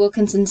Natalie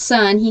Wilkinson's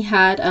son. He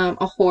had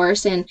a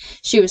horse, and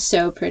she was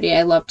so pretty.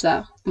 I loved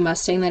that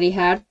Mustang that he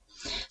had.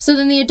 So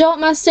then the adult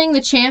Mustang,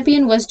 the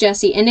champion was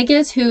Jessie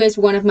Inigas, who is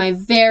one of my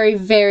very,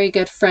 very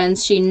good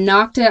friends. She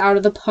knocked it out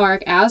of the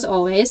park, as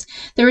always.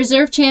 The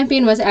reserve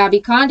champion was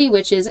Abby Condi,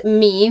 which is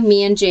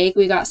me and Jake.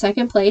 We got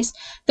 2nd place.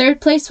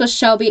 3rd place was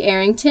Shelby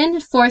Arrington.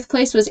 4th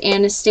place was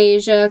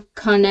Anastasia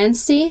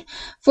Conensi.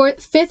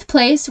 5th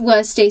place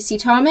was Stacy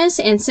Thomas,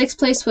 and 6th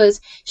place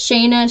was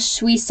Shayna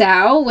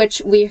Schwiesau,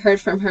 which we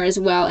heard from her as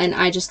well, and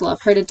I just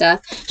love her to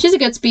death. She's a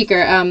good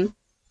speaker.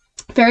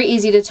 Very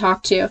easy to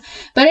talk to.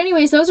 But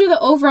anyways, those are the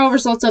overall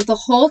results of the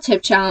whole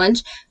tip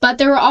challenge. But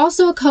there were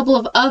also a couple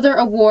of other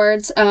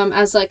awards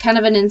as like kind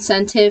of an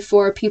incentive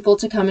for people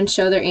to come and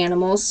show their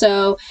animals.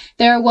 So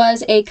there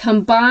was a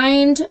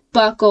combined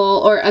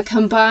buckle, or a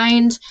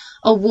combined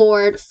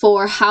award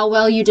for how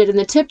well you did in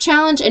the tip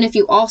challenge, and if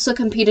you also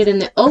competed in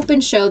the open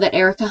show that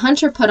Erica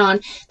Hunter put on,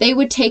 they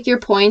would take your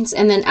points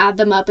and then add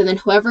them up, and then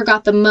whoever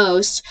got the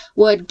most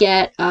would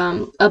get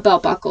a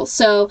belt buckle.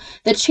 So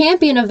the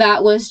champion of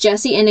that was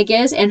Jessie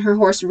Inigas and her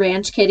horse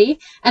Ranch Kitty,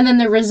 and then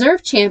the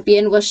reserve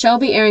champion was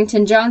Shelby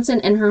Arrington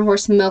Johnson and her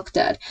horse Milk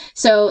Dud.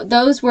 So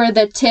those were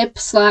the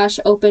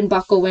tip/open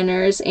buckle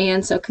winners,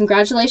 and so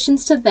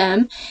congratulations to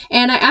them.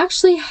 And I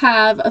actually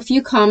have a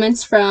few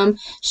comments from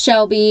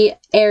Shelby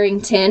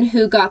Arrington,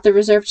 who got the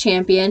reserve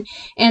champion,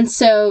 and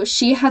so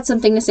she had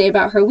something to say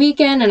about her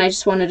weekend, and I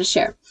just wanted to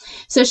share.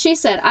 So she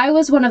said, I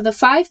was one of the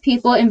 5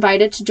 people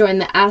invited to join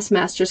the Ass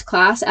Masters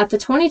class at the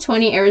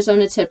 2020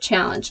 Arizona Tip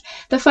Challenge.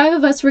 The 5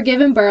 of us were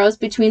given burros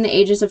between the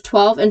ages of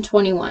 12 and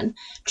 21.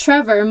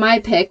 Trevor, my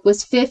pick,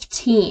 was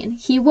 15.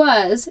 He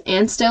was,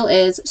 and still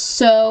is,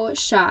 so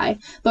shy,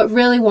 but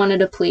really wanted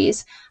to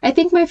please. I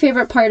think my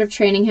favorite part of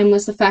training him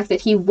was the fact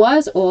that he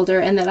was older,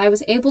 and that I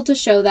was able to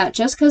show that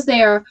just because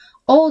they are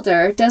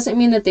older doesn't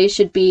mean that they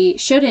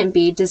shouldn't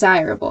be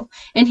desirable.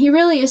 And he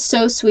really is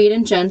so sweet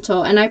and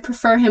gentle, and I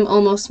prefer him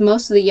almost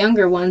most of the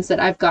younger ones that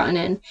I've gotten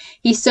in.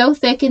 He's so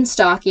thick and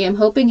stocky, I'm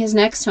hoping his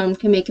next home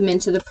can make him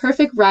into the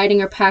perfect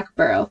riding or pack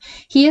burro.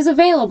 He is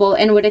available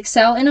and would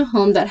excel in a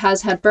home that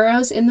has had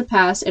burros in the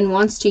past and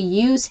wants to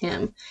use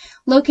him.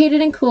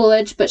 Located in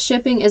Coolidge, but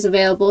shipping is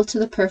available to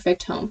the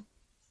perfect home.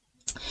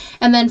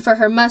 And then for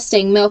her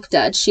Mustang, Milk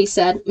Dud, she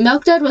said,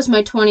 Milk Dud was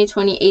my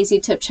 2020 AZ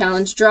Tip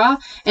Challenge draw,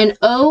 and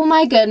oh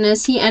my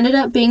goodness, he ended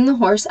up being the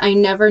horse I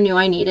never knew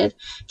I needed.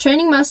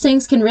 Training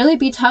Mustangs can really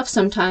be tough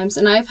sometimes,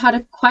 and I've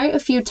had quite a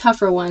few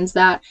tougher ones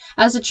that,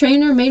 as a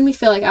trainer, made me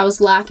feel like I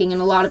was lacking in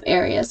a lot of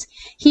areas.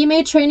 He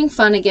made training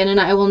fun again, and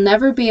I will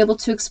never be able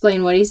to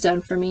explain what he's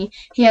done for me.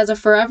 He has a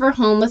forever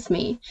home with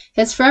me.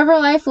 His forever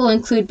life will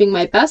include being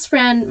my best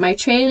friend, my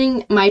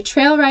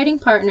trail riding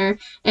partner,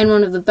 and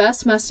one of the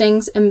best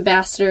Mustangs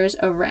ambassadors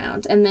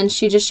around. And then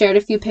she just shared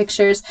a few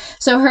pictures.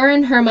 So her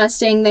and her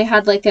Mustang, they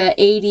had like a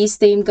 80s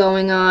theme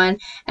going on,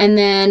 and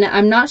then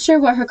I'm not sure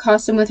what her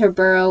costume with her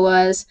burro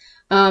was,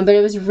 but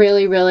it was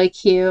really, really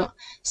cute.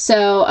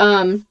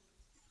 So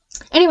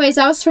anyways,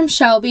 that was from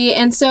Shelby,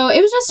 and so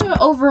it was just an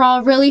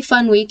overall really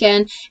fun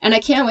weekend, and I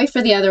can't wait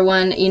for the other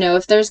one. You know,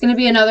 if there's going to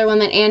be another one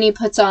that Annie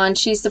puts on,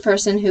 she's the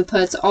person who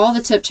puts all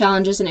the tip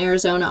challenges in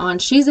Arizona on.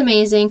 She's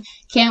amazing.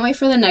 Can't wait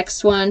for the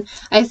next one.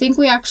 I think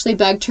we actually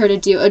begged her to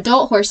do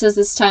adult horses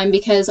this time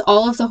because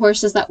all of the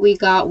horses that we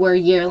got were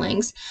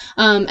yearlings.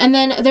 And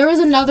then there was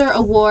another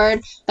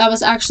award that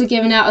was actually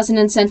given out as an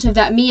incentive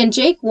that me and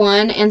Jake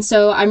won, and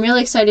so I'm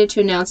really excited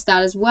to announce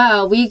that as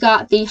well. We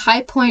got the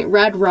High Point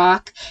Red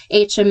Rock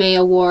HMA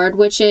Award,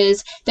 which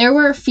is, there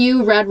were a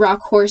few Red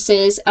Rock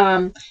horses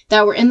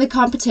that were in the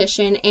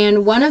competition,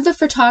 and one of the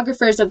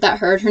photographers of that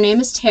herd, her name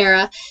is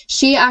Tara,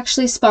 she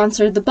actually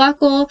sponsored the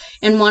buckle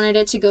and wanted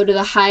it to go to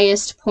the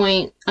highest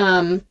point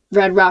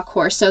Red Rock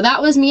horse. So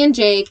that was me and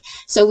Jake.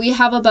 So we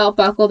have a belt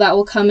buckle that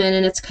will come in,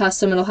 and it's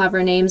custom. It'll have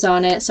our names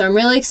on it. So I'm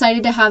really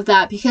excited to have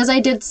that because I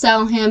did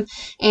sell him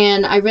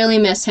and I really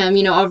miss him,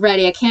 you know,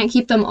 already. I can't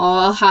keep them all.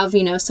 I'll have,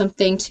 you know,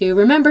 something to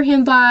remember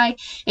him by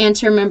and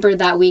to remember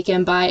that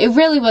weekend by. It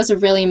really was a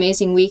really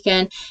amazing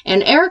weekend.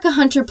 And Erica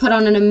Hunter put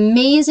on an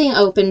amazing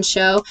open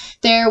show.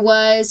 There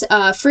was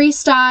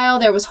freestyle,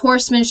 there was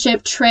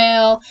horsemanship,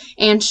 trail,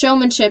 and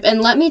showmanship.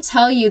 And let me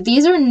tell you,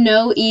 these are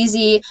no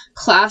easy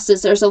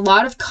classes. There's a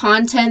lot of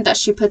content that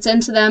she puts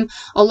into them,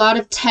 a lot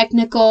of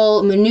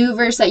technical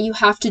maneuvers that you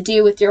have to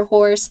do with your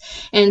horse.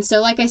 And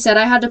so, like I said,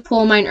 I had to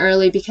pull mine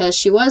early because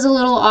she was a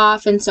little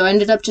off, and so I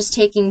ended up just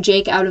taking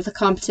Jake out of the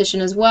competition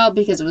as well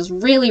because it was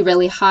really,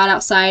 really hot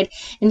outside,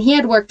 and he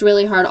had worked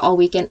really hard all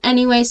weekend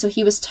anyway, so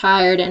he was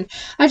tired, and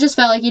I just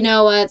felt like, you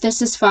know what,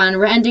 this is fun.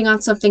 We're ending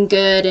on something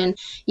good, and,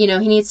 you know,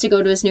 he needs to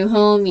go to his new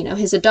home. You know,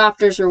 his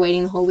adopters were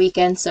waiting the whole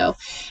weekend. So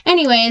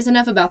anyways,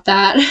 enough about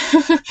that.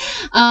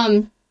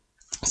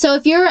 So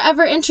if you're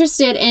ever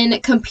interested in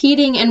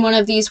competing in one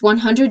of these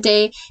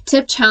 100-day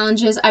tip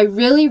challenges, I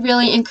really,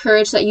 really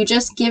encourage that you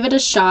just give it a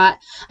shot.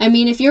 I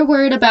mean, if you're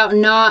worried about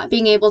not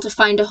being able to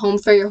find a home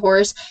for your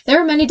horse, there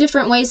are many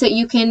different ways that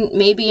you can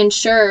maybe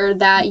ensure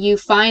that you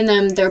find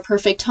them their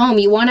perfect home.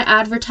 You want to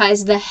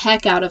advertise the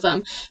heck out of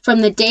them. From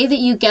the day that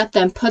you get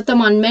them, put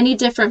them on many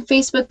different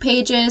Facebook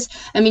pages.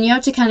 I mean, you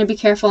have to kind of be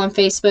careful on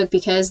Facebook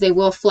because they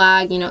will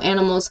flag, you know,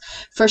 animals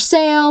for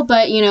sale,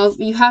 but, you know,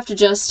 you have to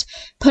just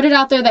put it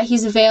out there that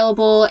he's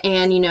available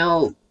and, you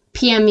know,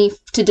 PM me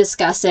to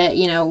discuss it,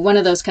 you know, one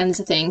of those kinds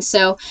of things.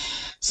 So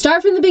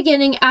start from the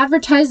beginning,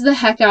 advertise the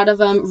heck out of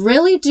them,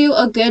 really do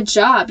a good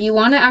job. You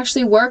want to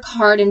actually work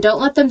hard and don't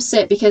let them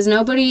sit because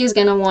nobody is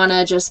going to want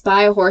to just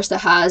buy a horse that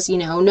has, you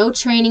know, no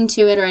training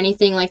to it or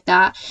anything like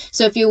that.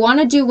 So if you want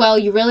to do well,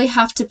 you really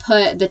have to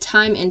put the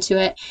time into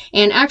it.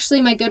 And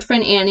actually, my good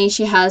friend Annie,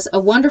 she has a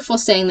wonderful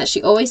saying that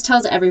she always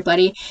tells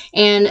everybody,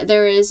 and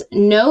there is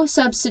no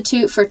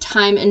substitute for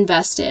time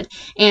invested.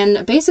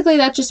 And basically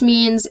that just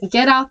means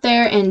get out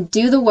there and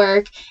do the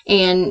work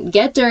and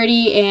get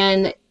dirty,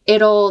 and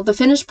the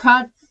finished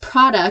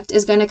product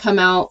is going to come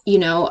out, you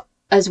know,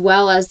 as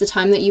well as the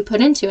time that you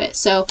put into it.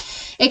 So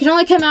it can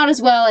only come out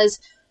as well as,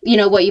 you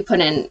know, what you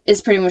put in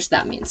is pretty much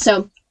that means.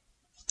 So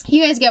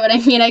you guys get what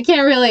I mean. I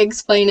can't really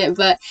explain it,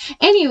 but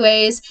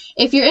anyways,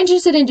 if you're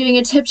interested in doing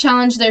a tip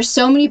challenge, there's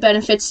so many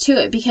benefits to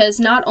it because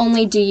not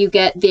only do you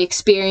get the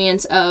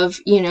experience of,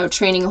 you know,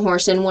 training a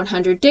horse in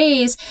 100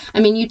 days, I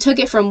mean, you took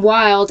it from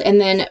wild and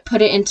then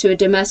put it into a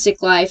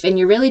domestic life, and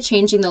you're really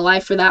changing the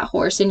life for that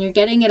horse, and you're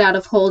getting it out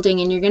of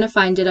holding, and you're going to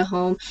find it a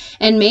home,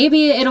 and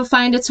maybe it'll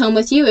find its home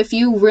with you if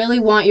you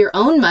really want your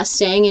own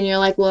Mustang, and you're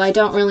like, well, I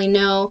don't really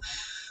know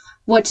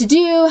what to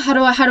do. How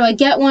do I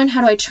get one?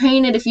 How do I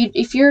train it?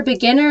 If you're a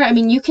beginner, I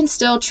mean, you can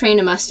still train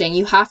a Mustang.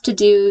 You have to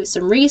do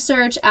some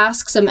research,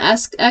 ask some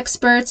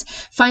experts,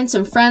 find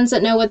some friends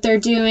that know what they're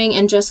doing,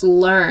 and just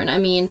learn. I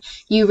mean,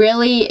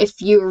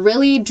 if you're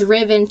really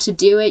driven to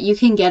do it, you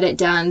can get it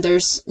done.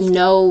 There's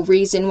no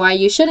reason why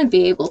you shouldn't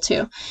be able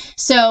to.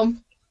 So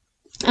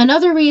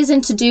another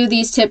reason to do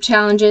these tip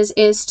challenges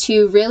is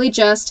to really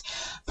just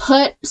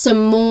put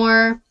some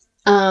more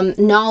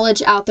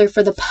knowledge out there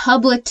for the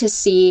public to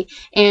see,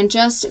 and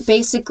just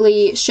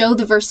basically show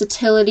the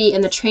versatility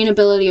and the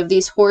trainability of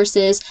these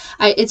horses.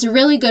 It's a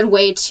really good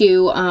way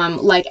to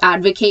like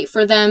advocate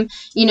for them,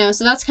 you know,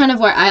 so that's kind of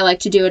why I like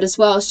to do it as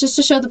well. It's just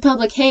to show the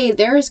public, hey,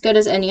 they're as good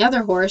as any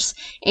other horse,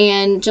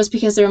 and just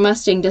because they're a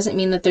Mustang doesn't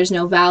mean that there's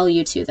no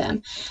value to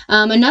them.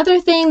 Another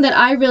thing that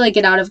I really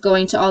get out of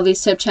going to all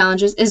these tip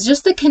challenges is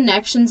just the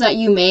connections that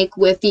you make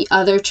with the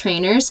other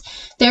trainers.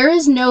 There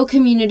is no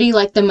community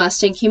like the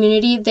Mustang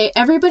community.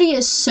 Everybody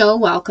is so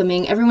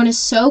welcoming. Everyone is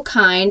so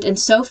kind and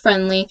so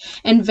friendly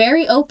and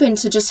very open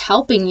to just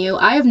helping you.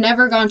 I have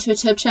never gone to a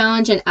tip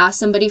challenge and asked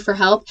somebody for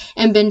help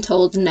and been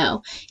told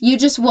no. You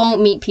just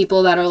won't meet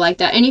people that are like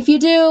that. And if you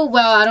do,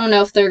 well, I don't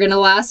know if they're going to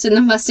last in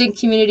the Mustang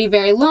community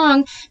very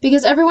long,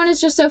 because everyone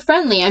is just so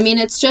friendly. I mean,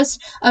 it's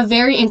just a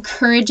very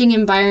encouraging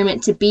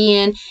environment to be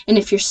in. And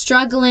if you're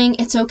struggling,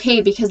 it's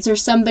okay, because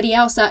there's somebody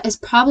else that is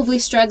probably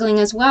struggling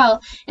as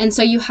well. And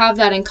so you have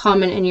that in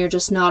common and you're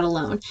just not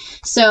alone.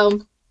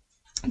 So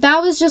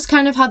that was just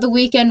kind of how the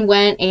weekend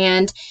went.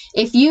 And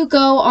if you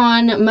go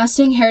on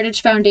Mustang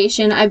Heritage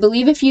Foundation, I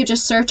believe if you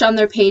just search on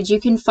their page, you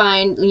can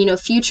find, you know,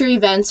 future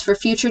events for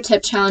future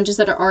tip challenges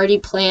that are already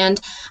planned.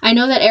 I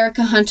know that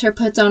Erica Hunter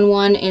puts on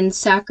one in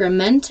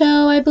Sacramento,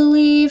 I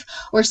believe,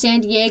 or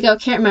San Diego,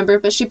 can't remember,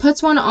 but she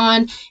puts one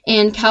on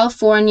in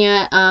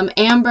California.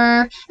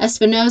 Amber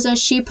Espinoza,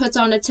 she puts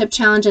on a tip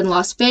challenge in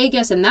Las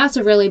Vegas, and that's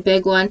a really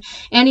big one.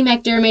 Annie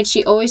McDermott,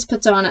 she always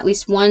puts on at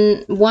least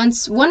one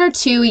or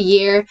two a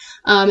year.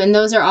 And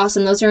those are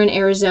awesome. Those are in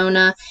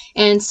Arizona.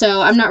 And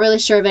so I'm not really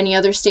sure of any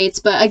other states.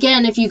 But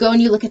again, if you go and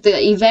you look at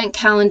the event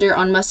calendar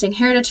on Mustang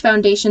Heritage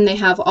Foundation, they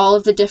have all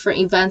of the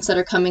different events that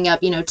are coming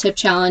up, you know, tip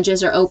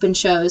challenges or open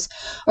shows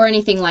or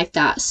anything like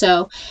that.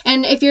 So,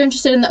 and if you're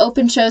interested in the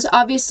open shows,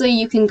 obviously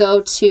you can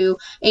go to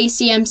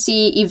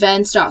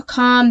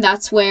acmcevents.com.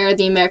 That's where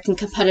the American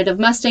Competitive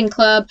Mustang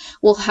Club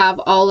will have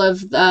all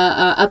of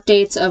the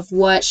updates of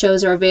what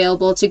shows are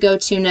available to go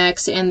to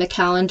next and the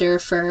calendar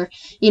for,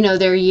 you know,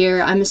 their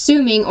year, I'm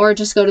assuming, or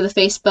just go to the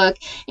Facebook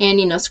and,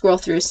 you know, scroll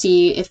through,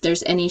 see if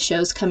there's any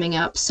shows coming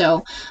up.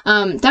 So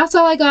that's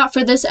all I got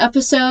for this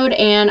episode,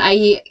 and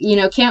I, you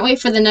know, can't wait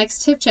for the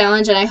next tip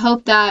challenge, and I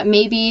hope that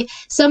maybe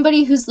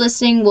somebody who's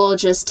listening will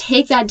just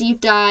take that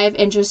deep dive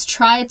and just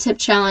try a tip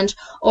challenge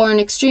or an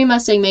Extreme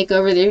Mustang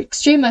Makeover. The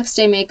Extreme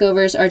Mustang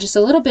Makeovers are just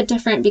a little bit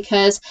different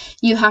because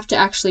you have to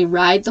actually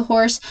ride the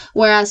horse,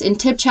 whereas in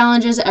tip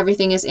challenges,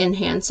 everything is in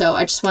hand. So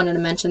I just wanted to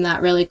mention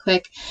that really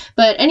quick.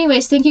 But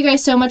anyways, thank you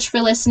guys so much for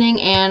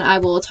listening, and I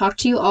will talk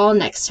to you all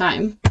next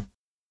time.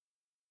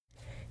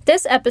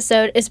 This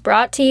episode is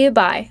brought to you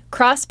by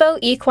Crossbow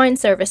Equine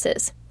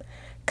Services.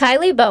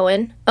 Kylie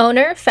Bowen,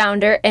 owner,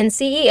 founder, and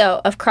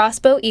CEO of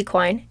Crossbow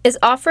Equine, is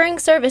offering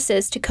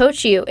services to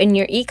coach you in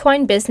your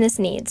equine business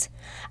needs.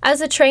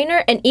 As a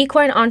trainer and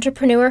equine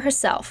entrepreneur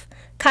herself,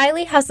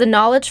 Kylie has the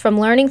knowledge from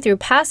learning through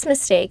past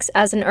mistakes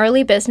as an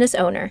early business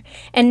owner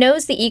and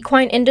knows the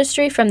equine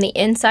industry from the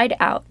inside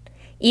out.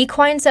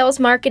 Equine sales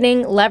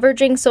marketing,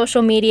 leveraging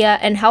social media,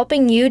 and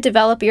helping you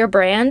develop your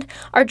brand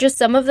are just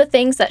some of the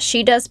things that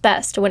she does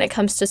best when it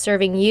comes to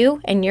serving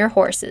you and your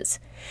horses.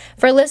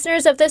 For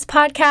listeners of this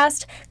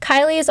podcast,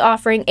 Kylie is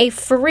offering a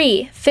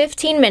free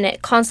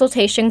 15-minute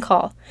consultation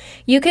call.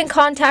 You can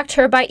contact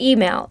her by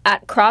email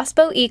at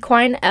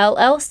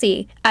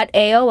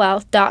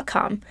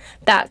crossbowequinellc@aol.com.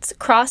 That's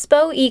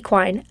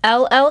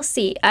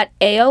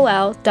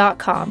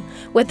crossbowequinellc@aol.com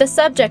with the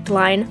subject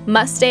line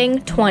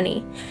Mustang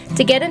 20.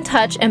 To get in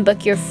touch and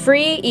book your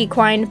free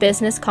equine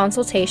business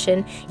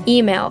consultation,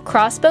 email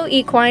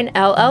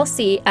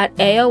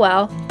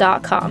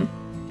crossbowequinellc@aol.com.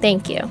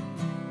 Thank you.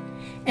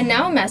 And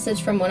now a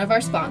message from one of our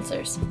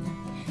sponsors.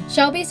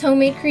 Shelby's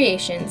Homemade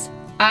Creations.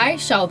 I,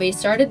 Shelby,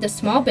 started this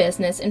small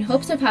business in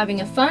hopes of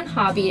having a fun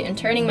hobby and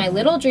turning my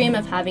little dream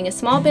of having a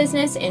small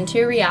business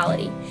into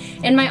reality.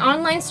 In my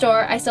online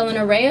store, I sell an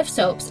array of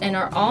soaps and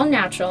are all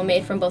natural,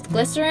 made from both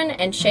glycerin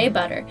and shea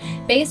butter,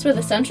 based with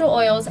essential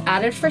oils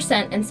added for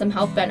scent and some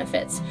health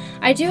benefits.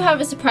 I do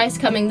have a surprise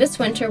coming this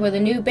winter with a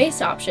new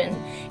base option.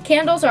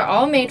 Candles are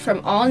all made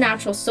from all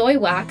natural soy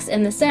wax,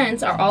 and the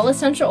scents are all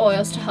essential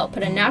oils to help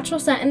put a natural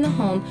scent in the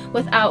home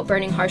without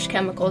burning harsh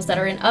chemicals that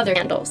are in other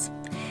candles.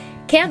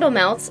 Candle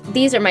melts,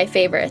 these are my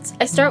favorites.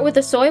 I start with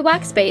a soy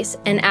wax base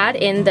and add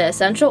in the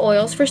essential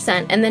oils for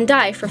scent and then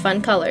dye for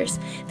fun colors.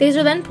 These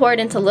are then poured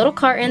into little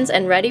cartons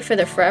and ready for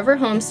their forever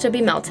homes to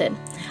be melted.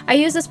 I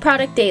use this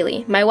product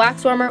daily. My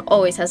wax warmer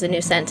always has a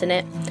new scent in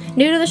it.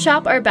 New to the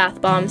shop are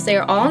bath bombs. They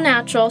are all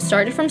natural,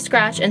 started from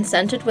scratch, and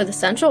scented with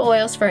essential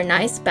oils for a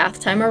nice bath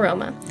time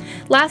aroma.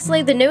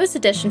 Lastly, the newest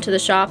addition to the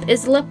shop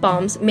is lip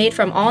balms made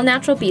from all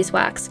natural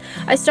beeswax.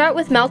 I start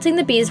with melting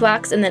the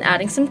beeswax and then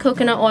adding some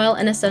coconut oil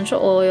and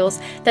essential oils,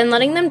 then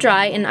letting them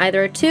dry in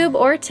either a tube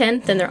or a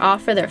tin, then they're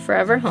off for their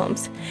forever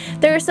homes.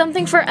 There is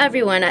something for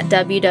everyone at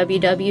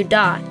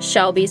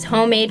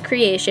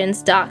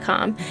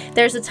www.shelby'shomemadecreations.com.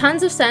 There's a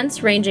tons of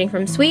scents ranging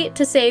from sweet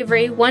to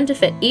savory, one to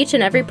fit each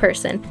and every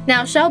person.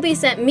 Now, Shelby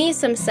sent me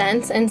some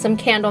scents and some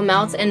candle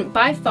melts, and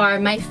by far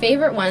my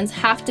favorite ones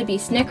have to be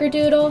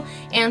Snickerdoodle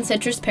and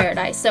Citrus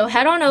Paradise. So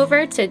head on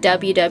over to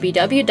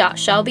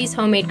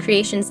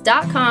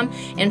www.shelbyshomemade.creations.com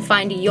and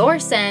find your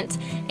scent,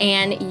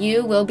 and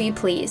you will be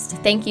pleased.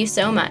 Thank you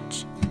so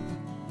much.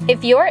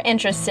 If you're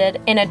interested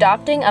in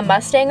adopting a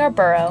Mustang or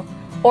Burro,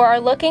 or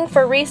are looking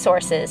for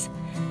resources,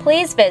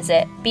 please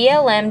visit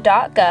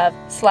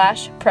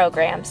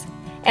blm.gov/programs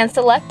and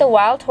select the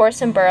Wild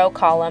Horse and Burro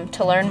column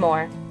to learn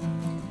more.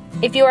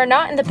 If you are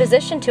not in the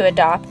position to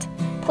adopt,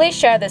 please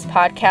share this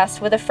podcast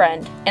with a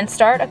friend and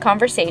start a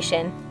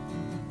conversation.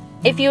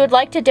 If you would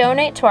like to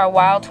donate to our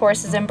wild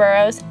horses and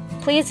burros,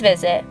 please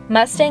visit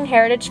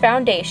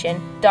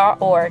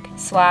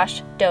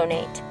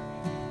MustangHeritageFoundation.org/donate.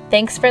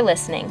 Thanks for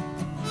listening.